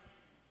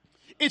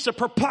 It's a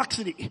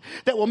perplexity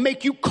that will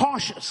make you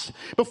cautious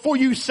before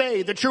you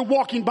say that you're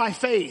walking by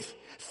faith.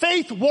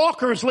 Faith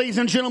walkers, ladies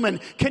and gentlemen,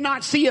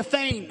 cannot see a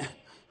thing.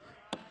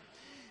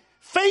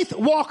 Faith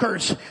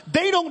walkers,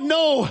 they don't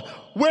know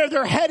where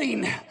they're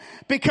heading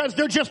because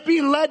they're just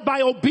being led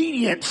by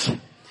obedience.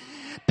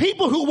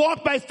 People who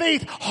walk by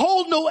faith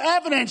hold no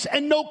evidence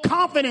and no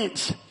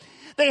confidence.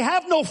 They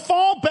have no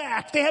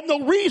fallback. They have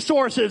no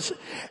resources.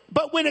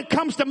 But when it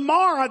comes to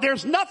Mara,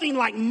 there's nothing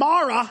like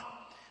Mara.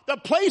 The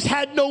place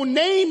had no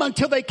name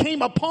until they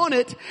came upon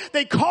it.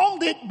 They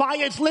called it by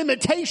its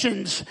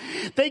limitations.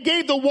 They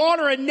gave the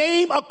water a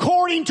name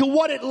according to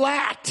what it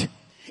lacked.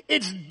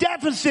 Its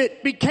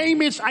deficit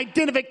became its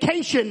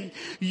identification.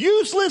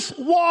 Useless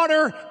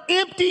water,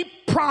 empty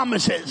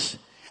promises.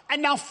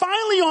 And now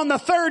finally on the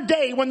 3rd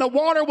day, when the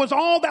water was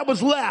all that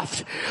was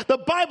left, the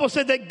Bible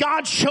said that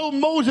God showed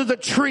Moses a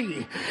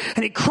tree.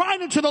 And he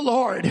cried unto the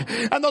Lord,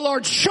 and the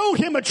Lord showed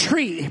him a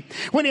tree.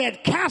 When he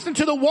had cast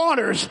into the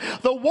waters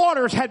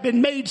had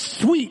been made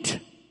sweet.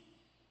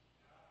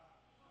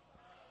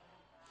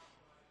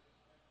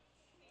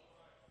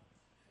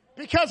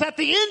 Because at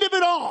the end of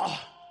it all,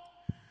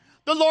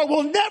 the Lord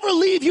will never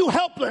leave you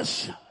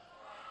helpless.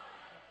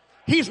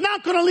 He's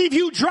not going to leave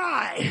you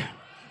dry.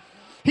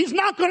 He's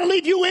not going to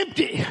leave you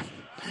empty.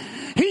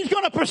 He's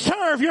going to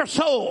preserve your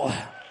soul.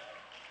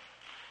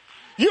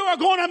 You are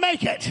going to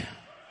make it.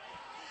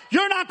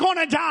 You're not going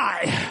to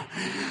die.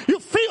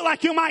 You feel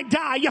like you might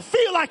die. You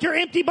feel like you're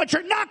empty, but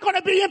you're not going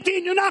to be empty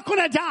and you're not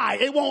going to die.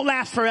 It won't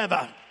last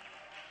forever.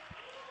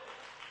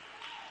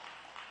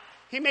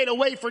 He made a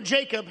way for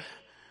Jacob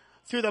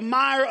through the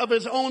mire of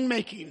his own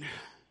making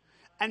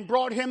and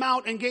brought him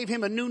out and gave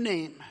him a new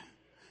name.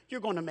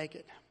 You're going to make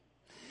it.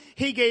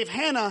 He gave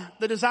Hannah,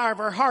 the desire of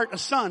her heart, a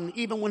son,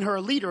 even when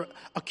her leader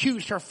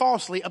accused her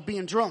falsely of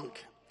being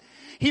drunk.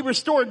 He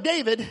restored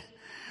David,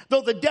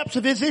 though the depths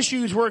of his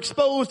issues were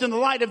exposed in the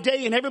light of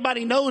day and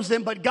everybody knows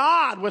them, but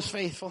God was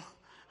faithful.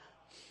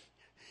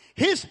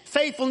 His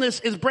faithfulness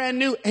is brand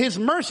new. His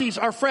mercies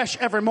are fresh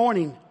every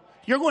morning.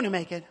 You're going to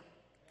make it.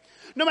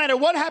 No matter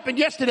what happened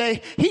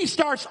yesterday, he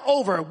starts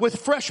over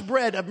with fresh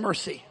bread of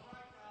mercy.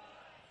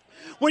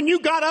 When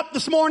you got up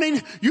this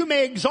morning, you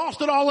may have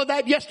exhausted all of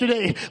that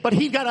yesterday, but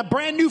he's got a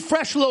brand new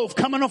fresh loaf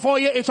coming for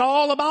you. It's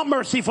all about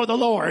mercy for the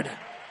Lord.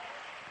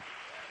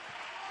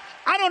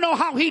 I don't know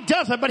how he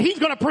does it, but he's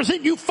going to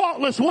present you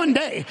faultless one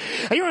day.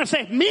 And you're going to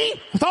say, me,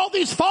 with all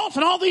these faults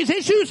and all these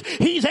issues,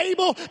 he's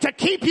able to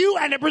keep you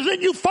and to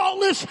present you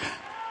faultless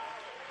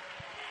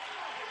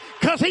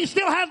because he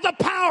still has the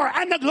power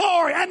and the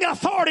glory and the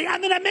authority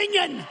and the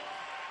dominion.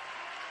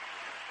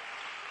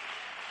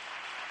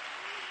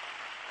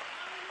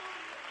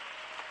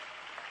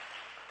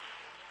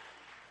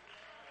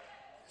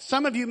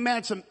 Some of you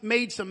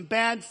made some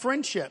bad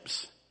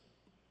friendships.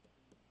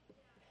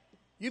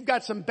 You've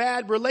got some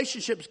bad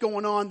relationships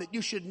going on that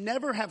you should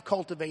never have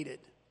cultivated.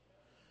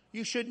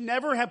 You should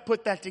never have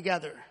put that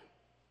together.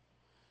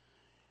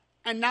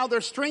 And now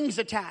there's strings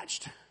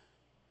attached.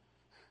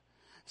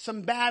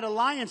 some bad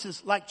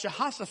alliances like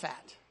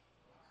Jehoshaphat,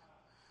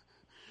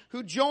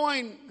 who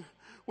joined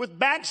with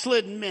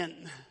backslidden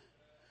men,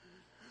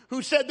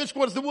 who said this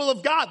was the will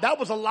of God. That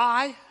was a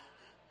lie.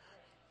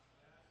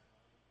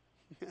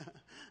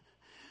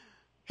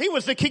 He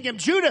was the king of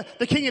Judah.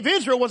 The king of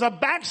Israel was a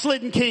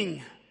backslidden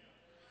king,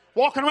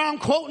 walking around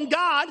quoting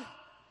God.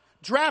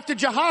 Drafted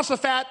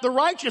Jehoshaphat, the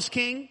righteous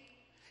king.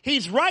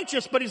 He's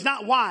righteous, but he's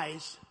not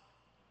wise.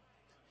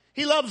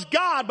 He loves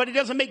God, but he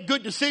doesn't make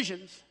good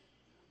decisions.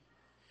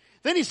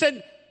 Then he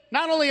said,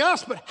 not only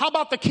us, but how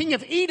about the king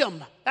of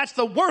Edom? That's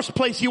the worst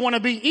place you want to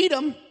be.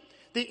 Edom.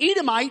 The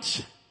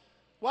Edomites.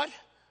 What?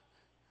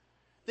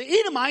 The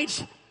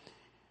Edomites,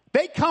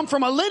 they come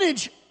from a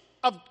lineage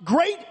of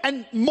great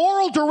and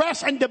moral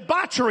duress and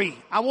debauchery.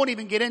 I won't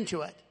even get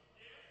into it.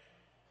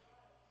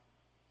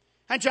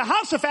 And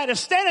Jehoshaphat is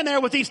standing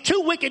there with these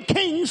two wicked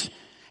kings.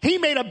 He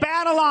made a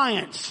bad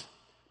alliance.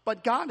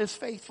 But God is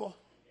faithful.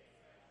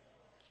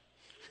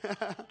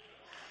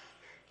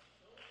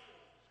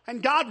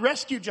 And God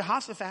rescued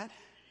Jehoshaphat.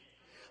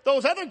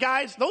 Those other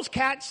guys, those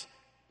cats,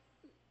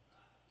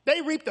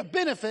 they reaped a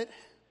benefit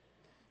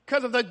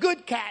because of the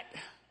good cat.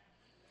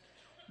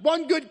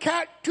 One good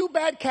cat, two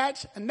bad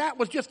cats, and that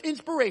was just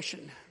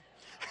inspiration.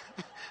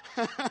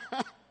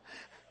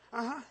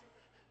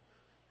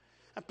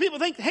 And people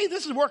think, hey,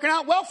 this is working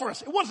out well for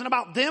us. It wasn't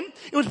about them.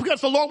 It was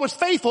because the Lord was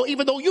faithful,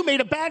 even though you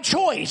made a bad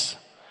choice.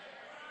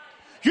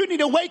 You need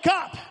to wake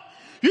up.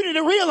 You need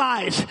to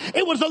realize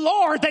it was the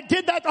Lord that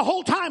did that the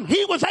whole time.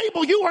 He was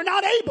able. You are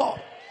not able.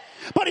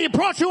 But he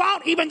brought you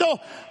out even though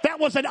that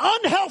was an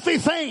unhealthy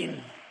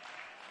thing.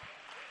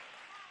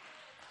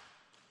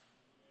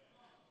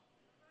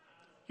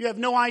 You have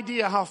no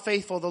idea how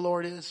faithful the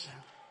Lord is.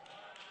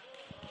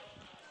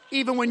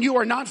 Even when you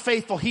are not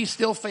faithful, he's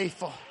still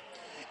faithful.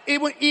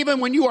 Even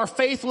when you are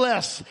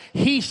faithless,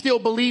 he still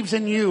believes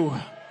in you.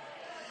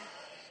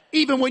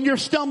 Even when you're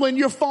stumbling,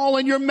 you're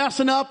falling, you're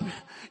messing up,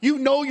 you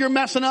know you're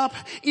messing up.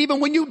 Even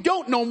when you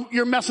don't know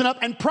you're messing up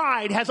and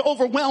pride has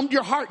overwhelmed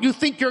your heart, you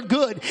think you're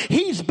good.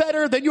 He's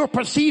better than your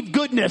perceived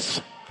goodness.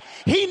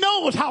 He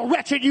knows how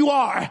wretched you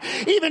are.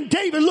 Even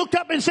David looked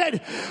up and said,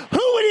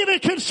 who would even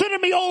consider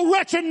me, oh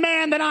wretched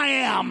man that I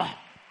am?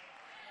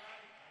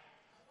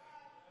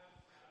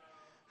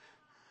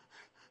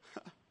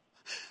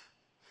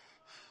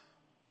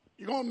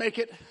 You're going to make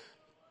it.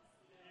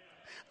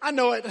 I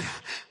know it.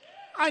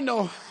 I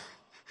know.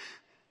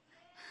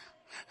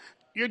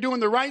 You're doing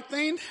the right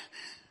thing.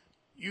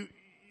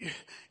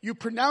 You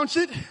pronounce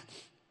it.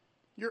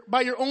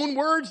 By your own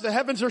words, the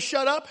heavens are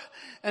shut up,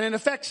 and it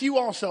affects you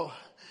also.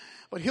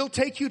 But he'll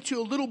take you to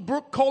a little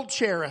brook called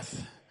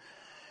Cherith.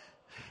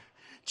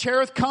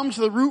 Cherith comes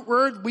to the root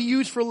word we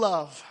use for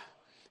love.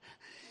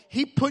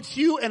 He puts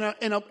you in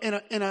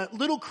a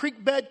little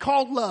creek bed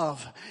called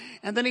love.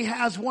 And then he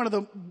has one of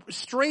the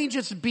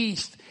strangest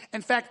beasts.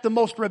 In fact, the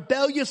most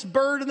rebellious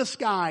bird in the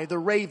sky, the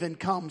raven,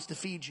 comes to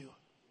feed you.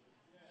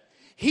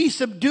 He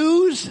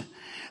subdues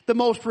the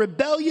most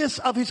rebellious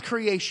of his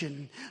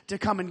creation to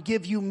come and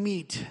give you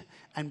meat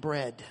and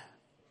bread.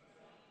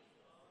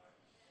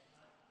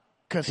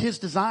 Because his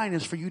design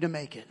is for you to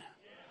make it.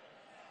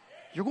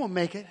 You're going to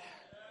make it.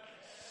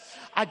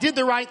 I did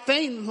the right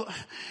thing,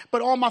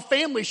 but all my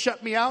family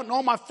shut me out and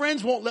all my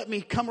friends won't let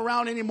me come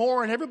around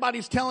anymore. And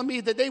everybody's telling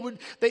me that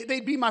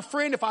they'd be my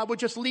friend if I would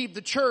just leave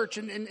the church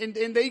and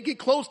they'd get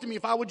close to me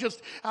if I would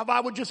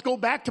just go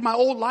back to my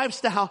old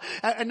lifestyle.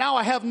 And now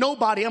I have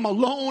nobody. I'm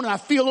alone. I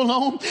feel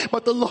alone,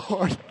 but the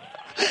Lord,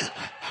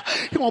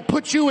 he's going to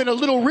put you in a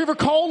little river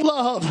called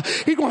love.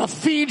 He's going to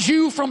feed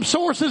you from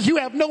sources you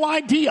have no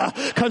idea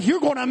because you're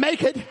going to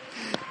make it.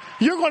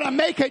 You're going to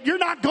make it. You're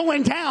not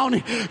going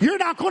down. You're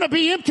not going to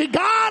be empty.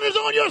 God is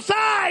on your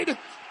side.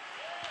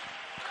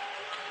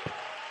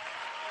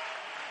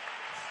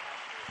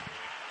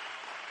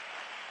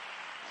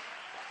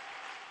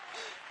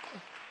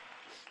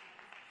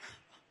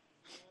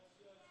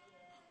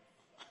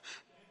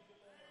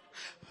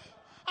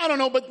 I don't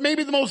know, but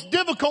maybe the most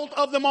difficult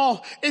of them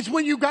all is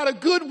when you got a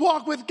good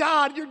walk with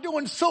God. You're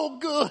doing so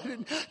good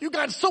and you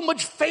got so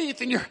much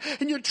faith and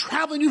you're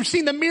traveling. You've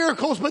seen the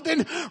miracles, but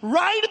then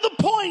right at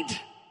the point,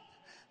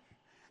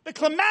 the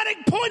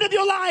climatic point of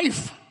your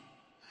life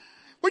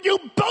where you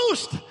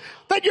boast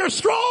that you're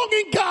strong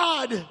in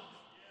God.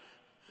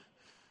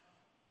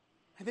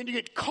 And then you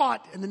get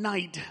caught in the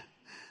night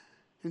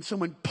and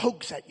someone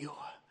pokes at you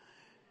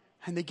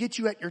and they get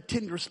you at your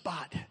tender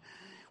spot.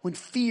 When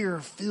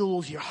fear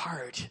fills your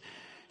heart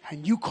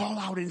and you call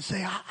out and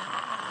say,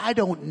 I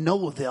don't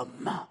know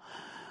them.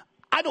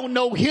 I don't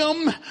know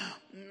him.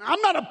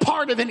 I'm not a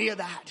part of any of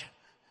that.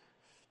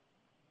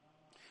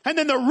 And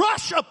then the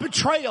rush of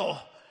betrayal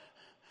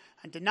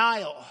and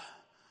denial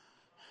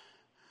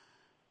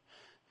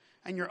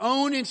and your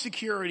own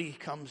insecurity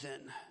comes in.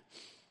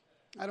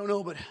 I don't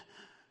know, but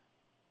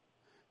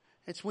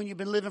it's when you've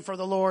been living for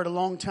the Lord a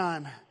long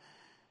time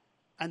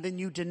and then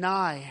you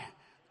deny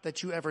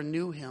that you ever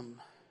knew him.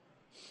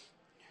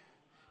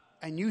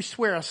 And you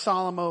swear a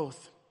solemn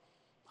oath,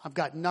 I've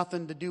got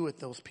nothing to do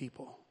with those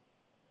people.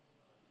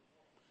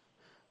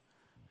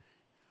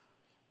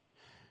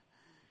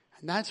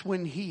 And that's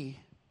when he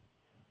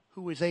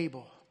who is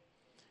able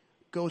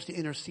goes to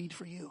intercede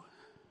for you.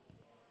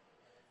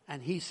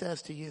 And he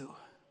says to you,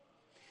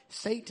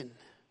 Satan,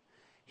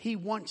 he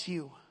wants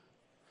you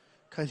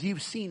because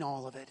you've seen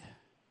all of it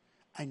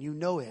and you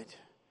know it.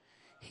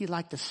 He'd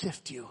like to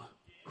sift you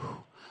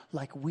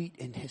like wheat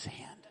in his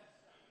hand.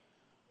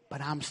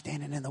 But I'm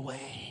standing in the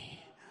way.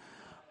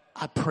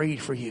 I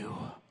prayed for you.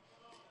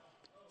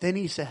 Then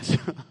he says,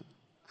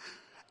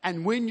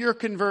 and when you're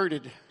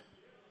converted,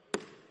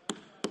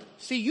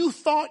 see, you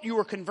thought you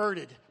were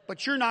converted,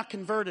 but you're not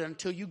converted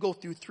until you go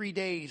through 3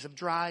 days of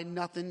dry,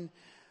 nothing,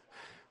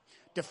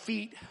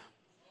 defeat,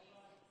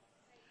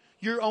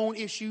 your own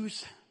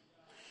issues.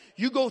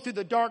 You go through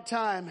the dark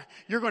time,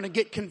 you're going to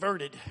get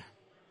converted.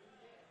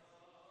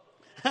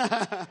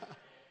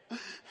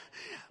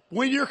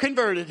 When you're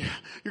converted,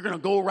 you're going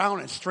to go around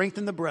and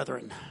strengthen the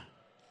brethren.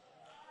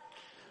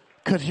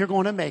 Because you're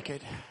going to make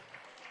it.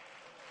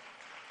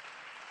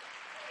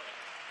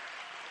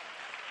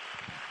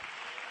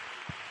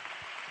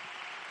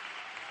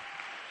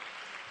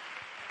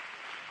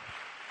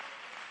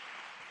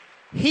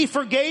 He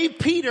forgave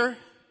Peter,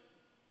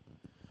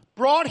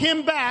 brought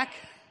him back,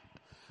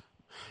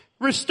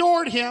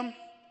 restored him,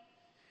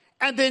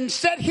 and then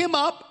set him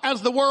up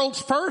as the world's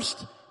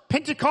first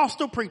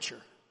Pentecostal preacher.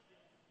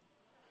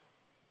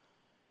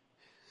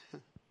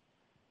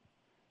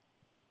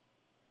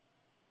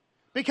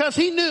 Because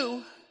he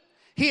knew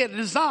he had a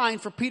design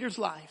for Peter's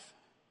life.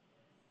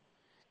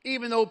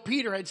 Even though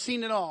Peter had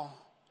seen it all.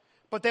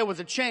 But there was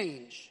a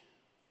change.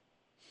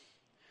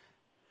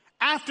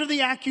 After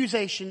the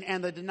accusation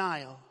and the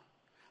denial,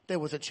 there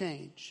was a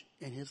change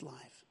in his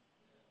life.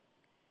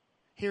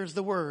 Here's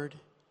the word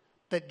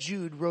that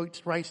Jude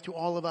writes to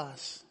all of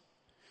us.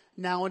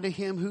 Now unto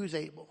him who's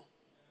able.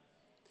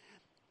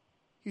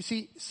 You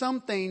see, some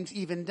things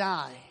even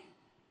die.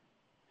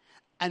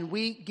 And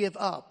we give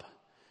up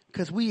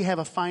because we have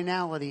a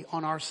finality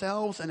on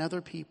ourselves and other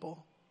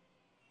people.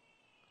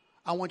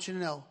 I want you to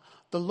know,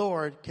 the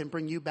Lord can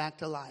bring you back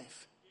to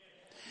life.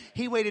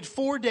 He waited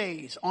 4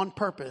 days on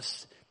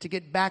purpose to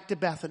get back to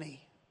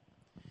Bethany.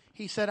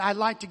 He said, I'd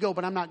like to go,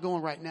 but I'm not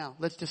going right now.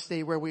 Let's just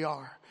stay where we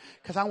are.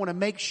 Because I want to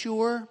make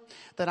sure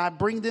that I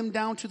bring them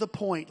down to the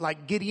point,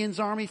 like Gideon's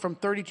army from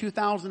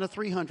 32,000 to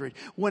 300.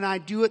 When I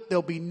do it,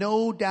 there'll be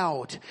no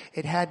doubt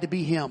it had to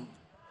be him.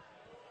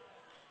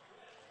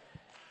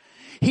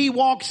 He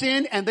walks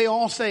in and they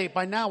all say,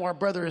 by now our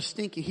brother is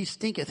stinking. He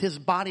stinketh. His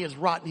body is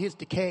rotten. His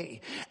decay.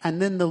 And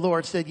then the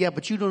Lord said, yeah,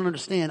 but you don't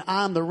understand.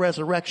 I'm the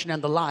resurrection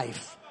and the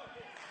life.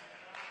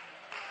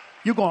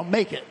 You're going to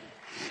make it.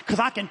 Because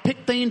I can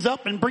pick things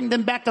up and bring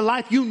them back to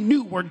life. You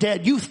knew were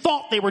dead. You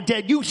thought they were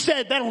dead. You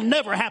said that'll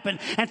never happen.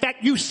 In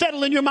fact, you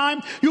settled in your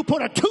mind. You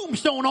put a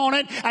tombstone on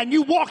it and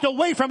you walked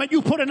away from it.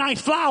 You put a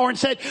nice flower and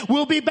said,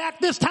 we'll be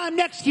back this time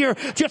next year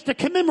just to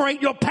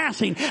commemorate your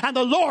passing. And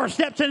the Lord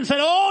steps in and said,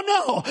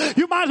 oh no,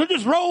 you might as well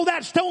just roll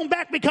that stone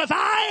back because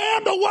I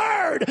am the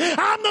Word.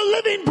 I'm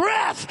the living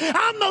breath.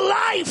 I'm the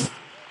life.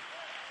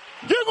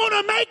 You're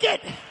going to make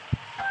it.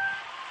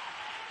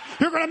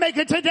 You're going to make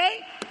it today.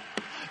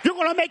 You're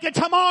going to make it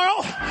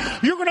tomorrow.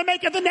 You're going to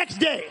make it the next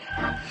day.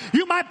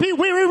 You might be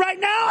weary right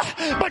now,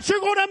 but you're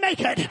going to make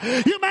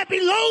it. You might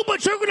be low,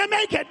 but you're going to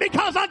make it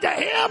because unto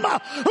him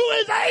who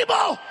is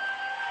able.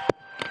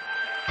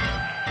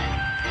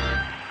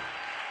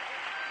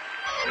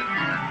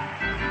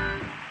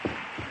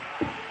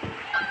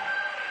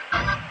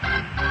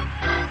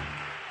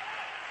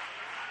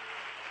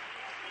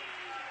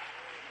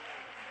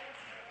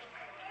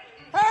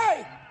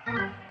 Hey!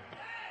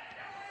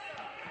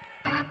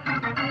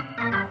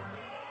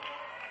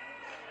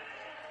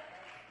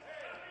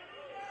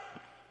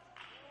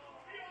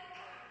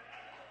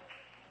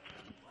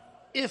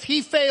 If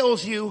he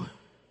fails you,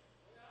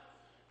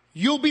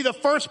 you'll be the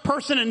first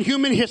person in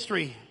human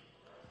history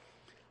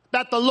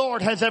that the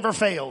Lord has ever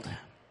failed.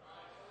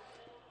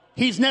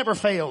 He's never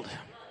failed.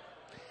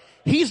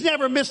 He's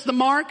never missed the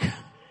mark.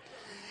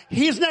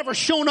 He's never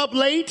shown up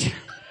late.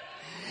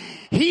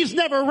 He's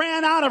never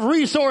ran out of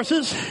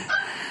resources.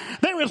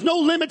 There is no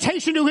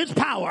limitation to his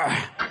power.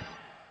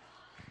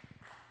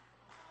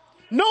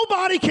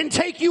 Nobody can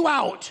take you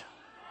out.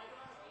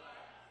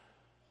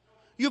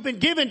 You've been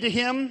given to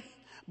him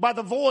by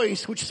the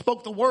voice which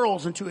spoke the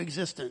worlds into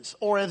existence.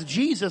 Or as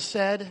Jesus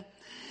said,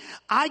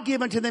 I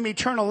give unto them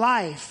eternal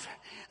life.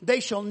 They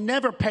shall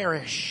never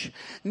perish.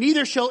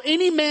 Neither shall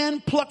any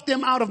man pluck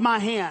them out of my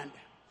hand.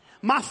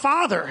 My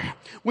Father,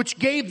 which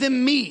gave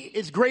them me,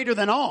 is greater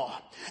than all.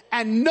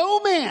 And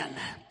no man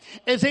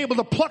is able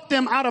to pluck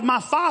them out of my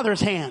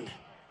Father's hand.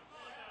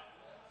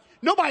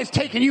 Nobody's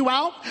taking you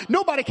out.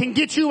 Nobody can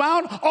get you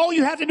out. All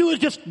you have to do is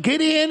just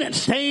get in and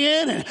stay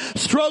in and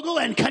struggle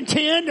and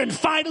contend and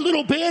fight a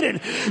little bit.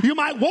 And you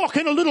might walk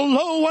in a little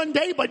low one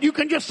day, but you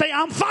can just say,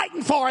 I'm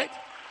fighting for it.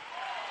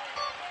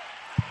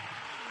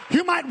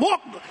 You might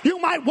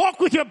walk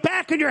with your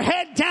back and your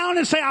head down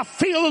and say, I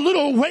feel a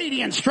little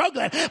weighty and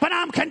struggling, but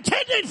I'm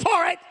contending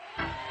for it.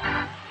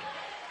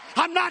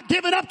 I'm I'm not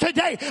giving up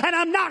today, and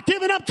I'm not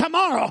giving up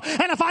tomorrow.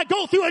 And if I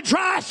go through a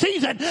dry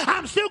season,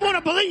 I'm still going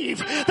to believe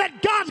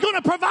that God's going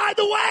to provide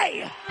the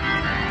way.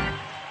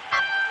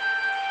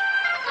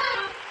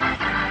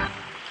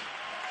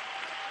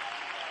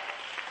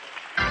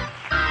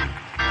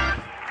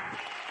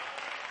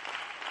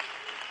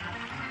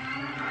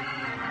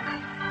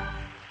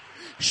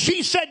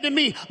 She said to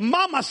me,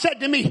 Mama said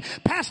to me,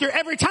 Pastor,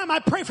 every time I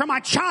pray for my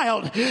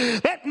child,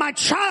 that my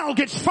child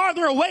gets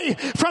farther away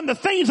from the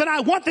things that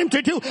I want them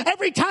to do.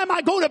 Every time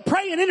I go to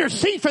pray and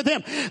intercede for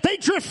them, they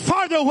drift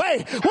farther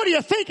away. What do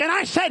you think? And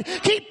I said,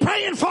 keep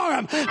praying for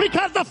them,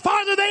 because the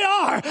farther they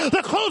are,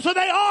 the closer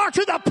they are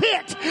to the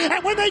pit.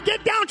 And when they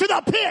get down to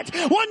the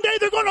pit, one day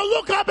they're going to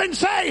look up and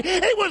say,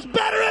 it was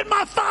better at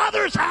my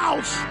Father's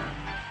house.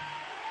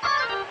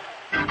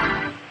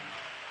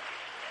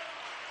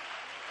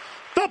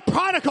 The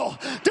prodigal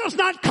does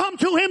not come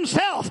to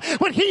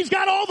himself when he's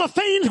got all the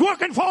things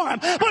working for him,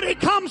 but he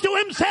comes to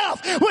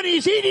himself when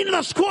he's eating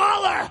the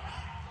squalor.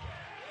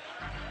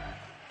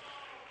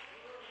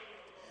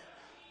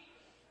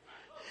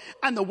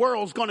 And the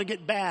world's going to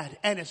get bad,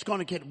 and it's going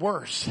to get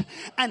worse,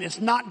 and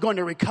it's not going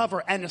to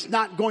recover, and it's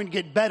not going to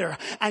get better.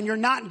 And you're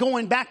not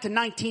going back to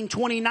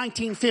 1920,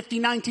 1950,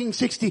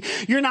 1960.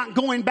 You're not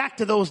going back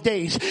to those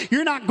days.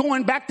 You're not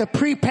going back to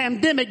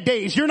pre-pandemic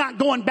days. You're not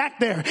going back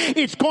there.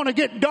 It's going to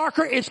get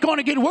darker. It's going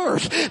to get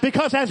worse,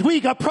 because as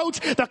we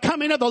approach the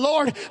coming of the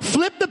Lord,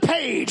 flip the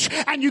page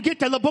and you get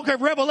to the book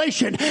of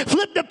Revelation.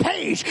 Flip the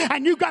page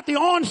and you got the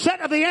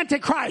onset of the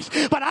Antichrist.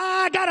 But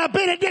I got a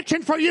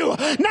benediction for you.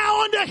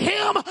 Now unto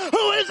him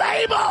who is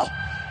able.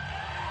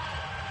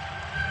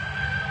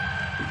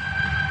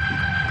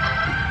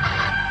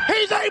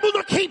 He's able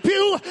to keep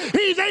you.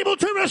 He's able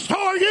to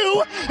restore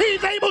you.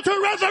 He's able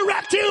to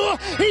resurrect you.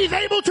 He's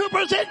able to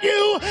present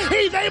you.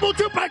 He's able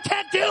to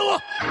protect you.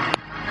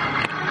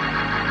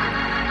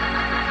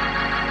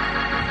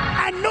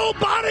 And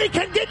nobody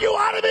can get you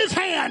out of his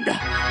hand.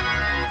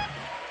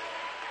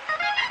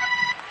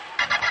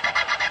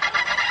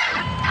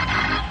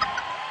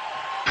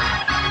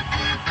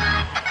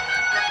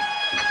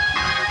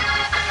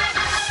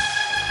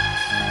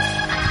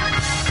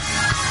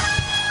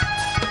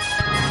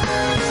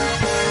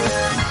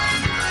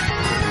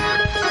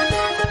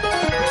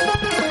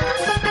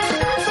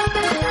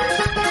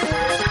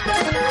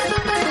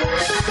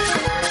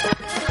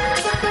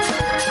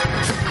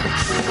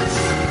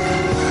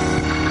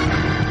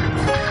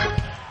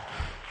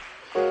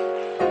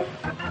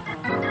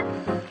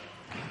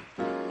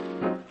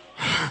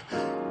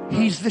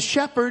 He's the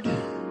shepherd.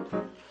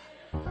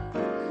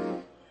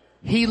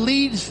 He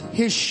leads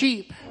his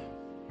sheep.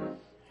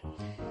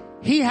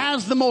 He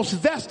has the most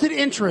vested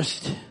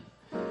interest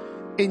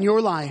in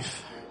your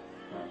life,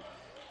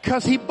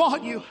 because he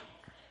bought you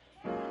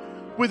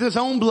with his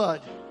own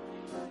blood.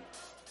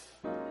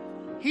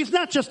 He's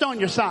not just on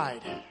your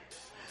side.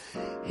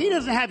 He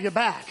doesn't have your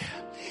back.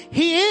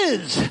 He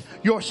is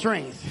your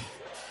strength.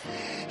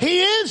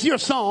 He is your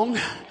song,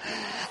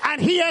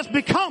 and he has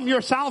become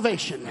your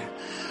salvation.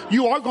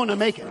 You are going to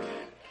make it.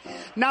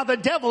 Now the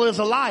devil is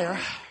a liar,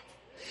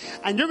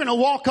 and you're going to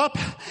walk up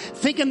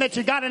thinking that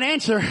you got an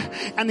answer,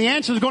 and the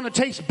answer is going to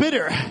taste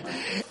bitter,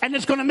 and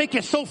it's going to make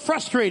you so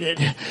frustrated.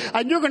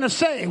 And you're going to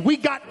say, we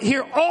got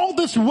here all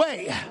this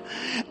way,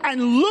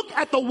 and look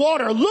at the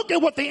water. Look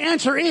at what the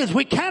answer is.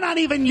 We cannot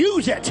even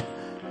use it.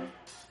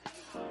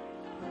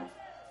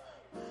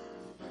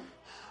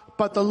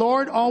 But the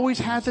Lord always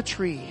has a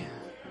tree.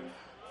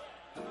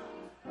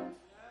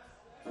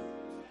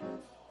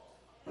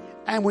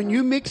 And when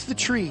you mix the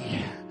tree,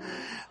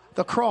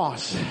 the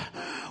cross,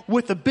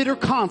 with the bitter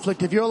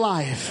conflict of your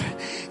life,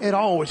 it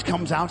always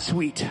comes out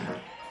sweet.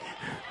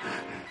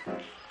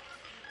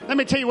 Let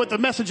me tell you what the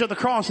message of the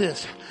cross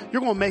is.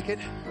 You're going to make it.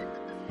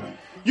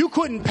 You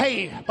couldn't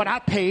pay, but I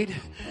paid.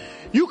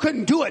 You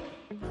couldn't do it,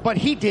 but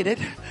he did it.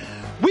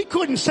 We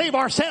couldn't save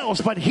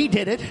ourselves, but he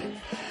did it.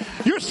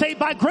 You're saved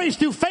by grace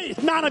through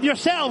faith, not of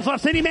yourselves,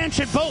 lest any man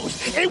should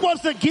boast. It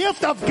was the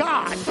gift of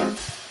God.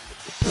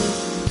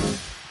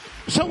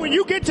 So when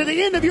you get to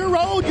the end of your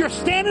road, you're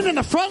standing in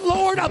the front,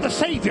 Lord, of the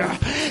Savior.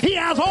 He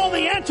has all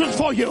the answers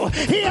for you.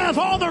 He has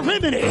all the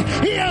remedy.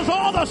 He has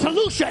all the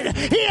solution.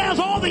 He has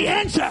all the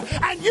answer.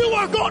 And you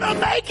are going to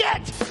make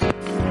it.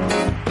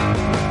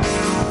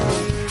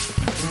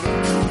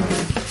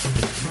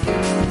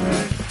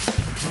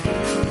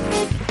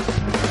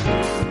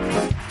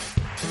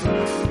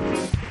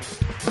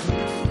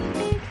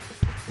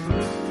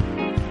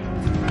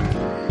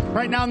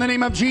 Right now, in the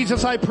name of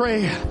Jesus, I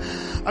pray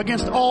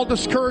against all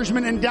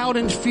discouragement and doubt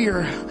and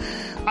fear.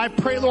 I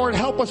pray, Lord,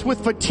 help us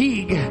with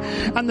fatigue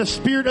and the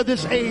spirit of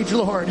this age,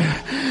 Lord.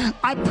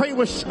 I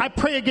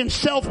pray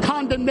against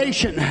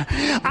self-condemnation.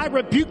 I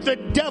rebuke the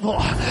devil.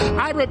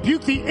 I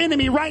rebuke the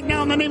enemy right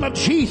now in the name of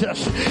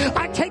Jesus.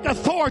 I take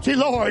authority,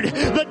 Lord.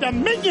 The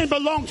dominion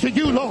belongs to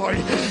you, Lord.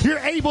 You're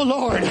able,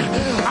 Lord.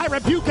 I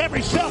rebuke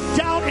every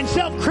self-doubt and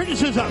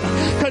self-criticism,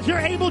 because you're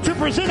able to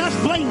present us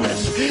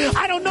blameless.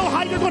 I don't know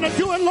how you're going to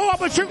do it, Lord,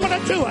 but you're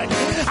going to do it.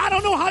 I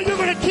don't know how you're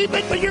going to keep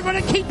it, but you're going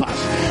to keep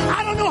us.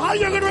 I don't know how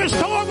you're going to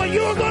restore restore, but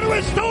you are going to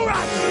restore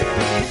us.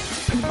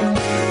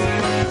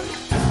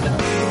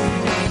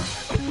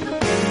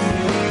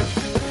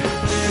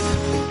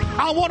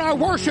 I want our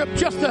worship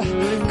just to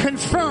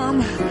confirm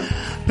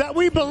that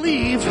we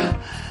believe,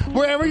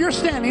 wherever you're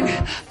standing,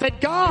 that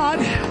God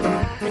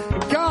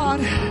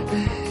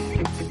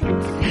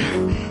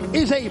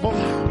is able.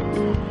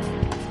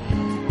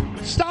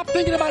 Stop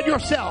thinking about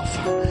yourself.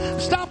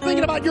 Stop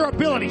thinking about your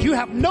ability. You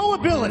have no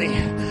ability.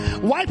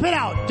 Wipe it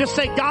out. Just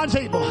say, God's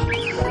able.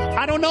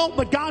 I don't know,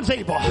 but God's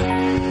able.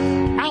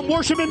 I'm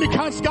worshiping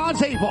because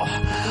God's able.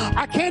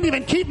 I can't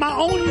even keep my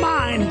own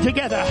mind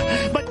together,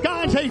 but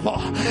God's able.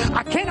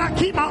 I cannot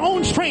keep my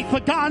own strength,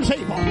 but God's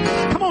able.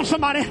 Come on,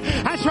 somebody.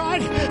 That's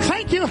right.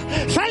 Thank you.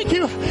 Thank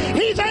you.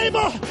 He's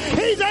able.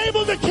 He's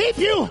able to keep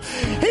you.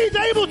 He's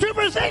able to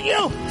present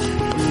you.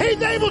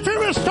 He's able to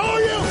restore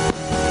you.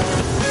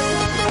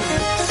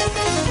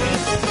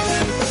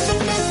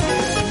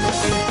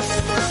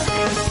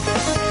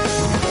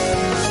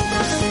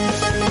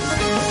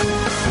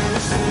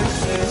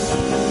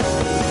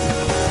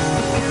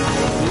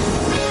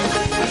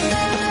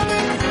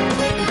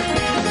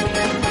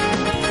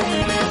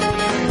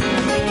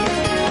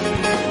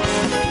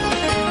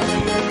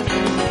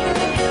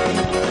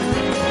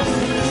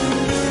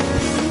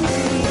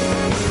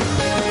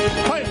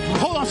 Wait,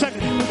 hold on a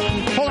second.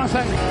 Hold on a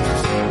second.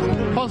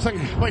 Hold on a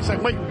second. Wait a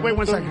second. Wait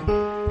 1 second.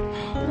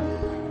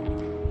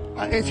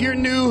 If you're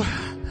new,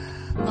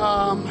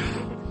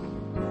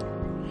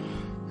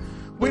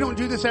 we don't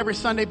do this every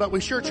Sunday, but we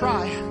sure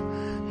try.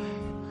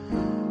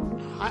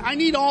 I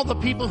need all the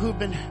people who've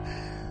been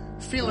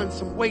feeling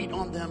some weight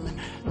on them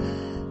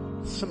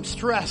and some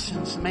stress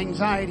and some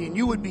anxiety, and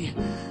you'd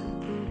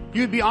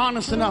be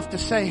honest enough to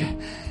say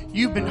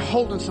you've been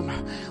holding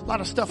a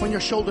lot of stuff on your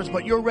shoulders,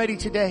 but you're ready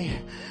today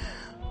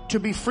to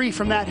be free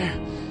from that.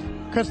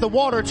 Because the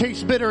water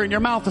tastes bitter and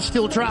your mouth is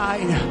still dry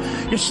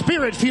and your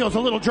spirit feels a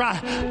little dry.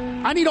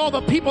 I need all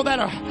the people that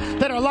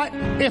are like,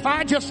 if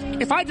I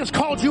just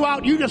called you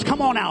out, you just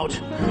come on out.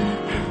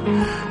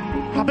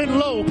 I've been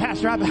low,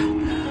 Pastor. I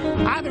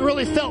haven't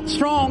really felt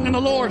strong in the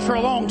Lord for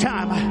a long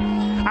time.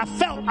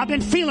 I've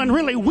been feeling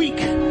really weak.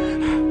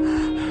 You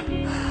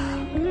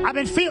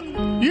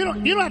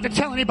don't have to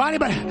tell anybody,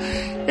 but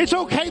it's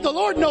okay. The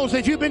Lord knows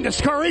if you've been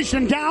discouraged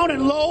and down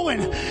and low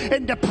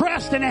and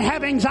depressed and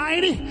have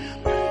anxiety.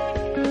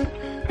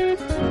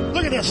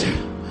 Look at this.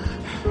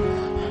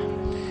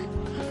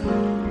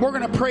 We're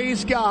going to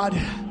praise God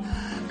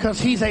because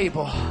He's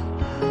able.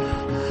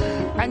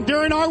 And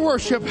during our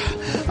worship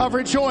of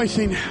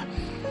rejoicing,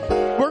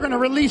 we're going to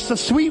release the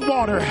sweet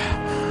water.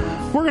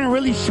 We're going to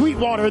release sweet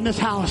water in this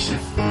house.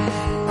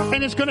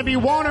 And it's going to be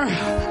water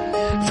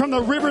from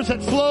the rivers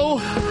that flow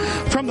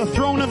from the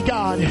throne of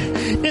God.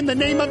 In the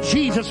name of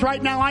Jesus,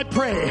 right now I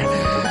pray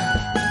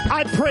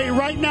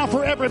right now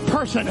for every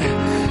person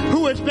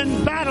who has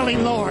been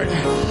battling, Lord,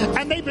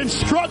 and they've been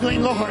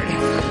struggling, Lord,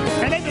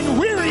 and they've been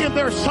weary of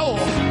their soul.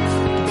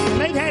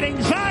 They've had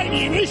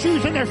anxiety and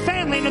issues in their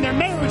family and in their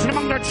marriage and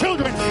among their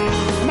children,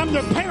 among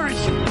their parents,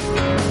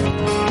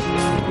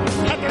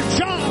 at their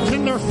jobs,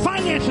 in their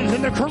finances,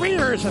 in their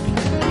careers.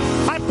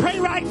 I pray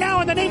right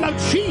now in the name of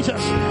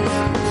Jesus.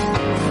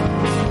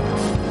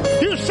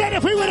 You said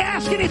if we would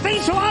ask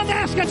anything, so I'm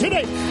asking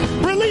today.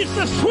 Release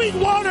the sweet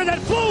water that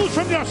flows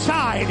from your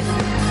side.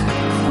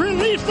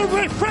 Release the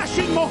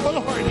refreshing, oh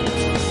Lord.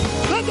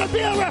 Let there be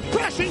a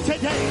refreshing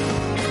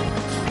today.